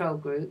the control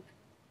group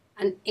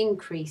and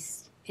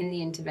increased in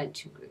the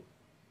intervention group.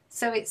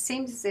 So it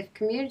seems as if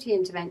community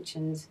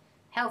interventions,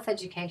 health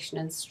education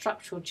and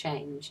structural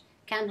change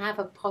can have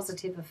a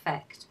positive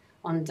effect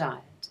on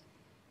diet.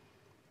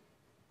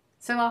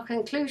 So our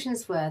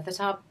conclusions were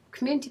that our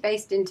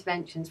community-based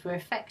interventions were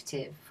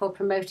effective for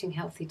promoting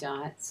healthy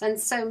diets and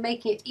so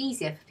making it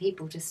easier for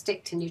people to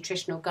stick to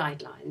nutritional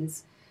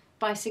guidelines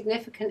by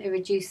significantly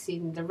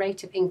reducing the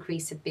rate of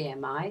increase of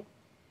BMI,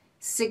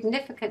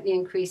 significantly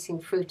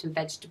increasing fruit and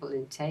vegetable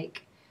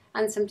intake,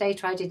 and some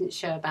data I didn't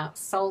show about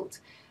salt.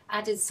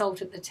 Added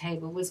salt at the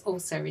table was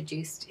also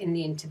reduced in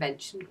the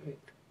intervention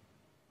group.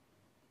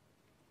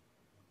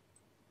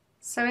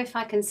 So if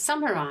I can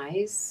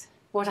summarise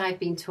what I've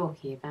been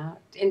talking about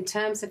in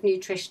terms of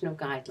nutritional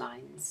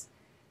guidelines,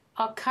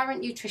 our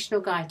current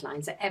nutritional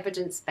guidelines are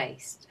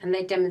evidence-based and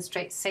they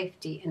demonstrate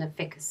safety and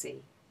efficacy.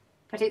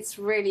 But it's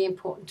really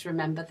important to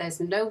remember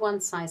there's no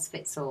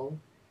one-size-fits-all,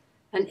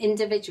 and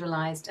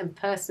individualised and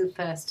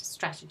person-first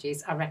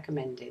strategies are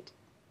recommended.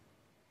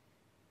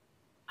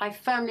 I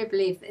firmly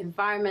believe that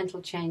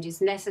environmental change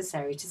is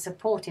necessary to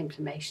support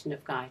implementation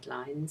of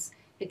guidelines.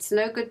 It's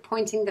no good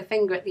pointing the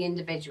finger at the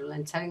individual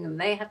and telling them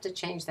they have to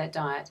change their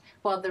diet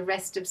while the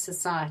rest of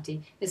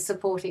society is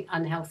supporting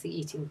unhealthy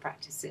eating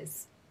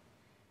practices.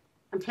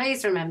 And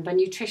please remember,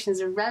 nutrition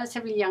is a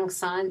relatively young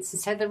science,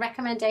 and so the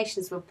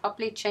recommendations will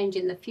probably change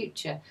in the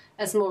future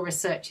as more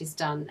research is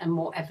done and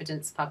more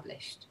evidence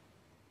published.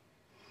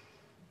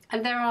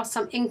 And there are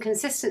some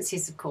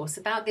inconsistencies, of course,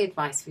 about the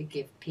advice we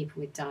give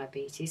people with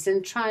diabetes,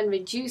 and try and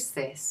reduce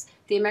this.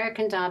 The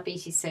American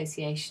Diabetes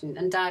Association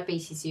and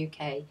Diabetes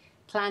UK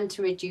plan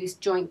to reduce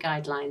joint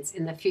guidelines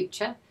in the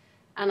future,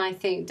 and I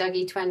think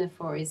Dougie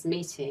 24 is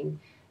meeting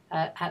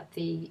at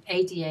the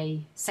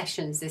ADA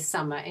sessions this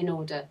summer in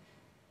order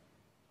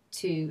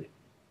to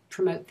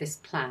promote this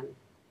plan.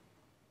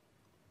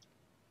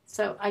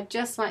 So I'd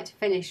just like to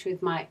finish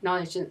with my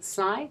acknowledgement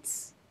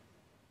slides,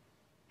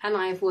 and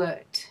I've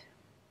worked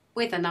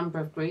with a number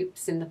of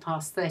groups in the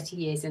past 30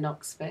 years in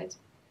Oxford.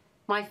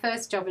 My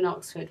first job in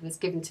Oxford was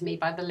given to me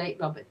by the late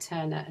Robert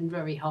Turner and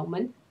Rory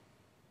Holman.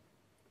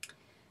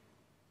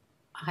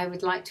 I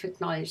would like to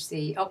acknowledge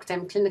the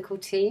OCDEM clinical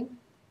team,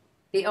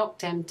 the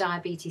OCDEM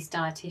diabetes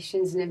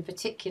dietitians, and in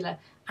particular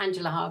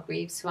Angela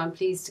Hargreaves, who I'm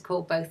pleased to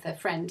call both a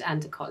friend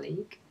and a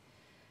colleague,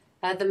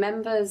 the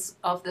members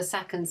of the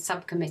SACN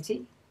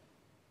subcommittee,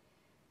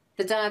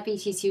 the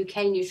Diabetes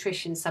UK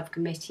Nutrition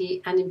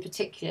Subcommittee, and in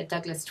particular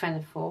Douglas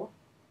 24,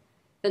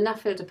 the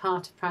Nuffield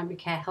Department of Primary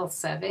Care Health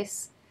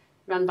Service,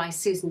 run by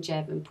Susan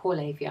Jebb and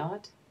Paul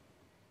Aviard,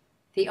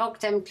 the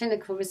OCDEM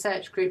Clinical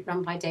Research Group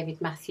run by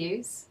David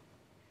Matthews,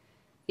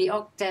 the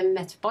OCDEM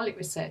Metabolic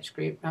Research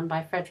Group run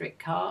by Frederick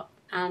Karp,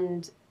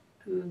 and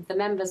the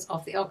members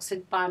of the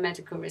Oxford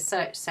Biomedical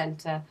Research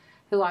Centre,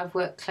 who I've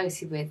worked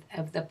closely with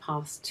over the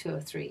past 2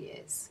 or 3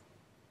 years.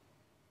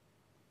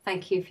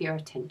 Thank you for your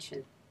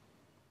attention.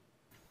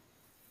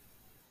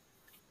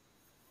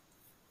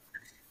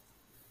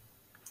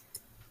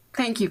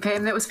 Thank you,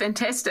 Pam. That was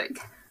fantastic.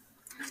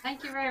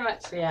 Thank you very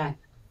much, Leanne.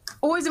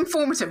 Always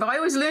informative. I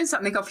always learn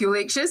something off your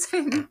lectures,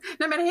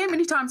 no matter how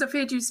many times I've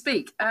heard you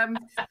speak.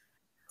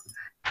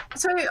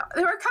 So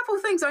there are a couple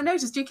of things I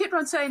noticed. You kept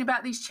on saying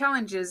about these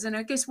challenges, and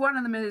I guess one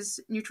of them is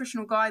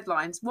nutritional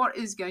guidelines. What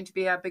is going to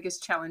be our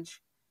biggest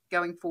challenge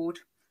going forward?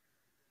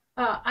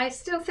 I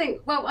still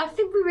think, well, I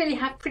think we really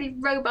have pretty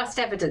robust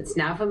evidence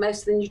now for most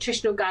of the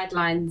nutritional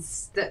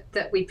guidelines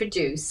that we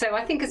produce. So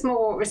I think as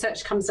more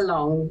research comes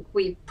along,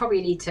 we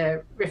probably need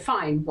to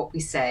refine what we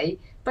say.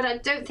 But I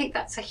don't think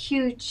that's a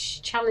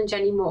huge challenge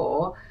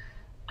anymore.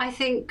 I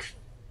think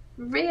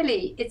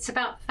really it's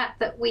about the fact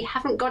that we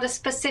haven't got a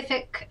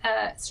specific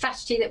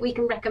strategy that we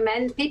can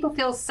recommend. People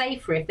feel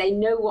safer if they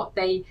know what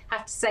they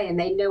have to say and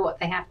they know what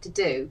they have to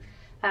do.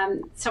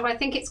 So I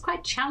think it's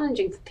quite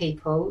challenging for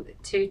people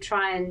to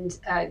try and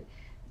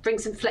bring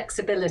some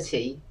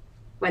flexibility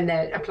when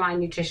they're applying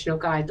nutritional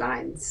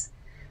guidelines.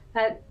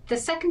 The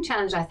second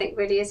challenge, I think,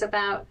 really is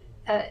about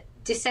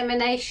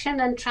dissemination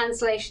and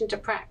translation to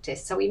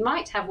practice. So we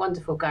might have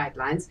wonderful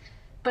guidelines,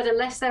 but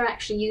unless they're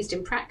actually used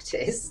in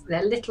practice,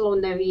 they're little or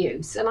no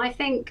use. And I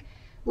think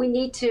we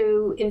need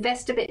to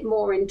invest a bit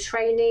more in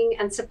training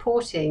and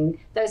supporting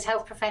those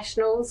health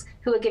professionals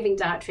who are giving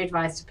dietary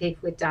advice to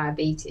people with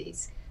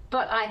diabetes.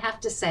 But I have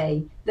to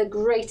say, the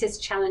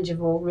greatest challenge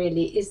of all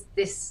really is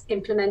this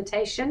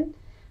implementation.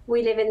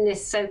 We live in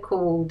this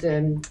so-called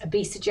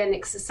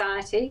obesogenic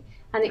society,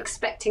 and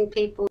expecting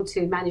people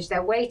to manage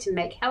their weight and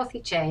make healthy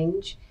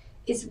change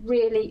is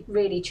really,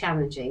 really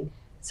challenging.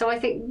 So I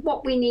think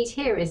what we need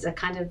here is a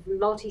kind of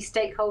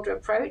multi-stakeholder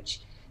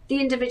approach. The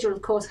individual,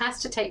 of course, has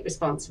to take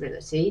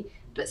responsibility,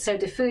 but so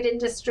do food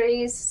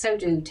industries, so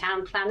do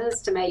town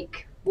planners to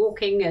make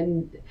walking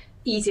and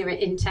easier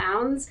in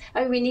towns.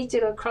 Oh, we need to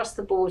go across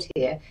the board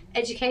here.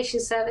 Education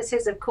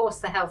services, of course,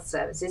 the health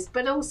services,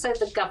 but also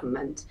the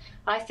government.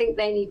 I think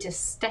they need to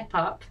step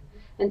up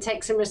and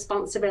take some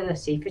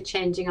responsibility for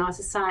changing our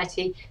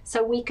society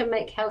so we can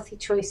make healthy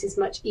choices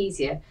much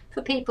easier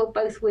for people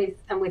both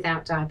with and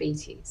without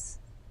diabetes.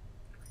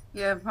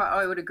 Yeah,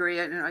 I would agree,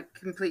 and I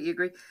completely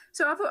agree.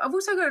 So I've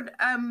also got,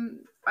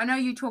 I know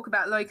you talk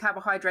about low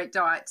carbohydrate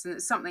diets, and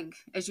it's something,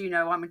 as you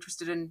know, I'm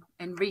interested in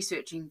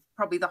researching,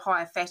 probably the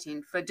higher fat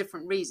end for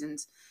different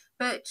reasons.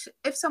 But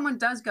if someone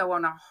does go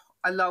on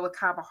a lower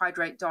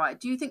carbohydrate diet,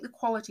 do you think the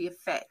quality of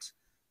fat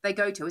they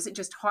go to, is it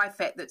just high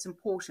fat that's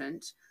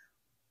important,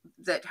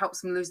 that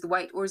helps them lose the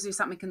weight, or is there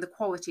something in the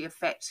quality of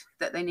fat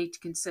that they need to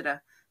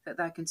consider that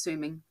they're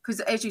consuming? Because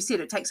as you said,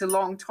 it takes a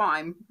long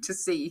time to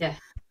see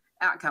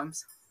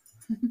outcomes.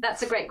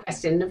 That's a great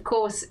question. Of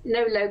course,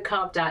 no low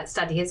carb diet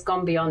study has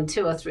gone beyond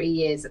 2 or 3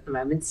 years at the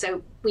moment,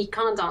 so we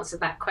can't answer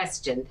that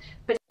question.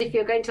 But if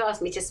you're going to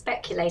ask me to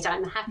speculate,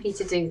 I'm happy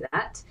to do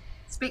that.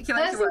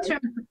 Speculate away.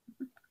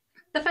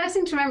 The first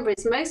thing to remember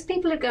is most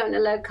people who go on a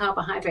low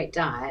carbohydrate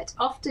diet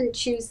often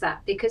choose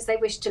that because they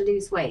wish to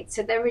lose weight.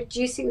 So they're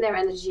reducing their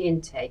energy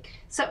intake.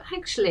 So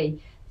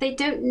actually, they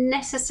don't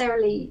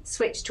necessarily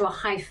switch to a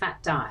high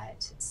fat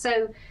diet.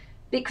 So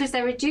because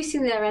they're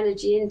reducing their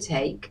energy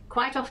intake,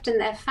 quite often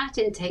their fat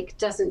intake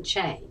doesn't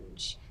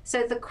change.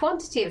 So the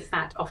quantity of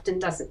fat often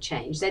doesn't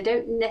change. They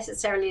don't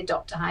necessarily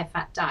adopt a high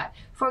fat diet.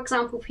 For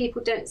example,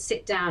 people don't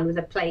sit down with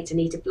a plate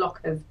and eat a block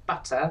of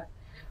butter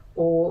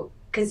or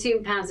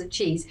consume pounds of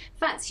cheese.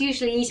 Fat's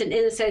usually eaten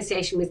in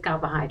association with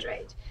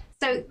carbohydrate.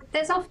 So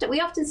we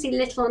often see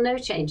little or no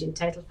change in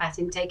total fat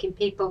intake in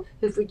people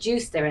who've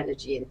reduced their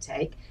energy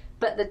intake,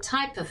 but the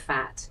type of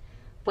fat,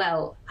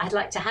 well, I'd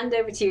like to hand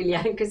over to you,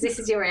 Leanne, because this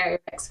is your area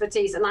of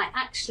expertise, and I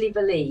actually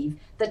believe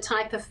the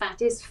type of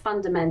fat is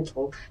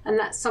fundamental, and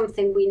that's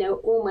something we know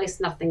almost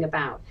nothing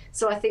about.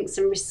 So I think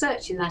some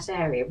research in that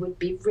area would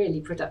be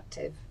really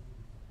productive.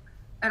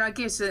 And I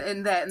guess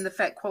in the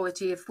fat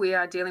quality, if we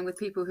are dealing with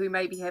people who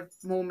maybe have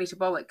more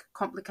metabolic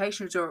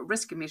complications or at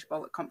risk of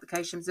metabolic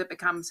complications, it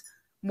becomes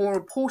more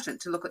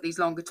important to look at these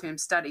longer term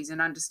studies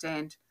and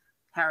understand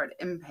how it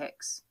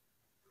impacts.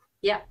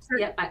 Yeah,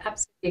 I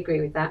absolutely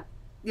agree with that.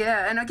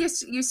 Yeah, and I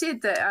guess you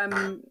said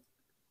that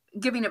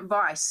giving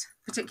advice,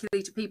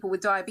 particularly to people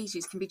with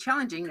diabetes, can be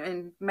challenging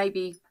and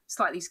maybe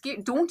slightly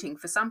daunting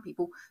for some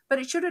people,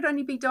 but should it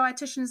only be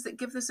dietitians that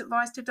give this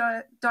advice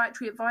to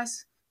dietary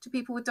advice to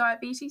people with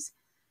diabetes?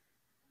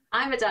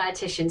 I'm a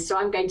dietitian, so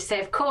I'm going to say,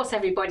 of course,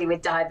 everybody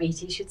with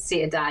diabetes should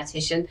see a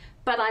dietitian,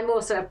 but I'm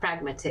also a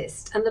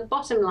pragmatist. And the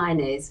bottom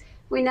line is,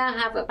 we now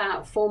have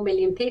about 4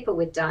 million people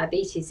with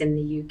diabetes in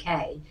the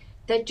UK.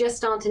 There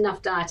just aren't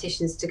enough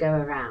dietitians to go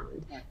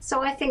around.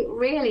 So I think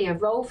really a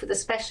role for the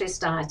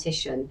specialist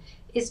dietitian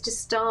is to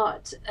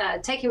start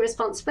taking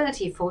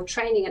responsibility for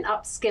training and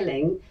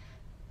upskilling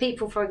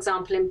people, for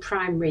example, in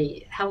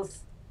primary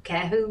health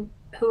care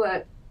who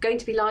are going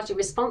to be largely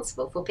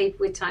responsible for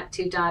people with type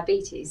 2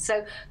 diabetes.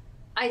 So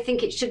I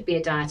think it should be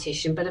a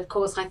dietitian, but of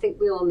course I think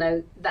we all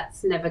know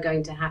that's never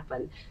going to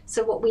happen.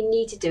 So what we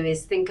need to do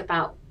is think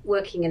about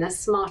working in a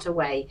smarter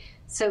way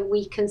so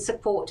we can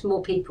support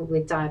more people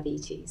with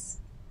diabetes.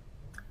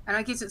 And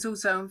I guess it's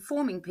also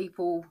informing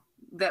people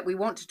that we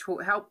want to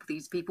help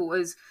these people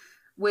is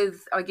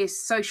with, I guess,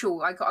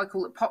 social, I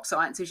call it pop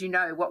science, as you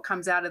know, what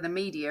comes out of the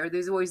media.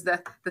 There's always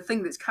the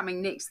thing that's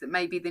coming next that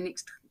may be the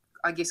next,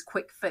 I guess,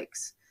 quick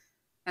fix.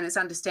 And it's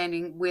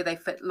understanding where they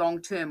fit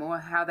long term or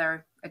how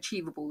they're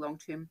achievable long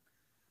term.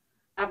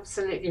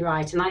 Absolutely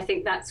right. And I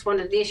think that's one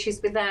of the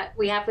issues with that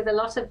we have with a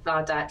lot of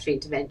our dietary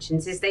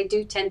interventions is they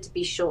do tend to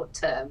be short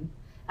term.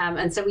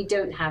 And so we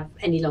don't have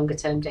any longer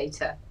term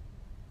data.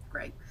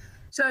 Great.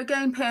 So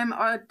again, Pam,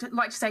 I'd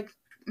like to say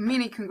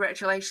many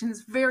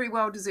congratulations. Very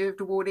well deserved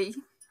awardee.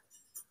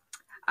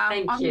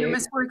 Thank you. I'm going to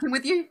miss working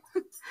with you.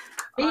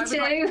 Me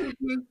too.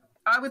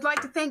 I would like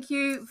to thank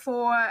you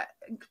for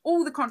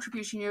all the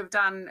contribution you have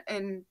done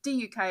in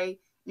DUK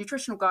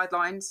nutritional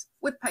guidelines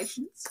with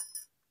patients,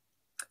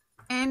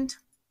 and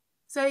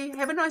say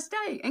have a nice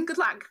day and good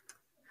luck.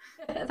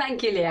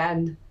 Thank you,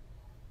 Leanne.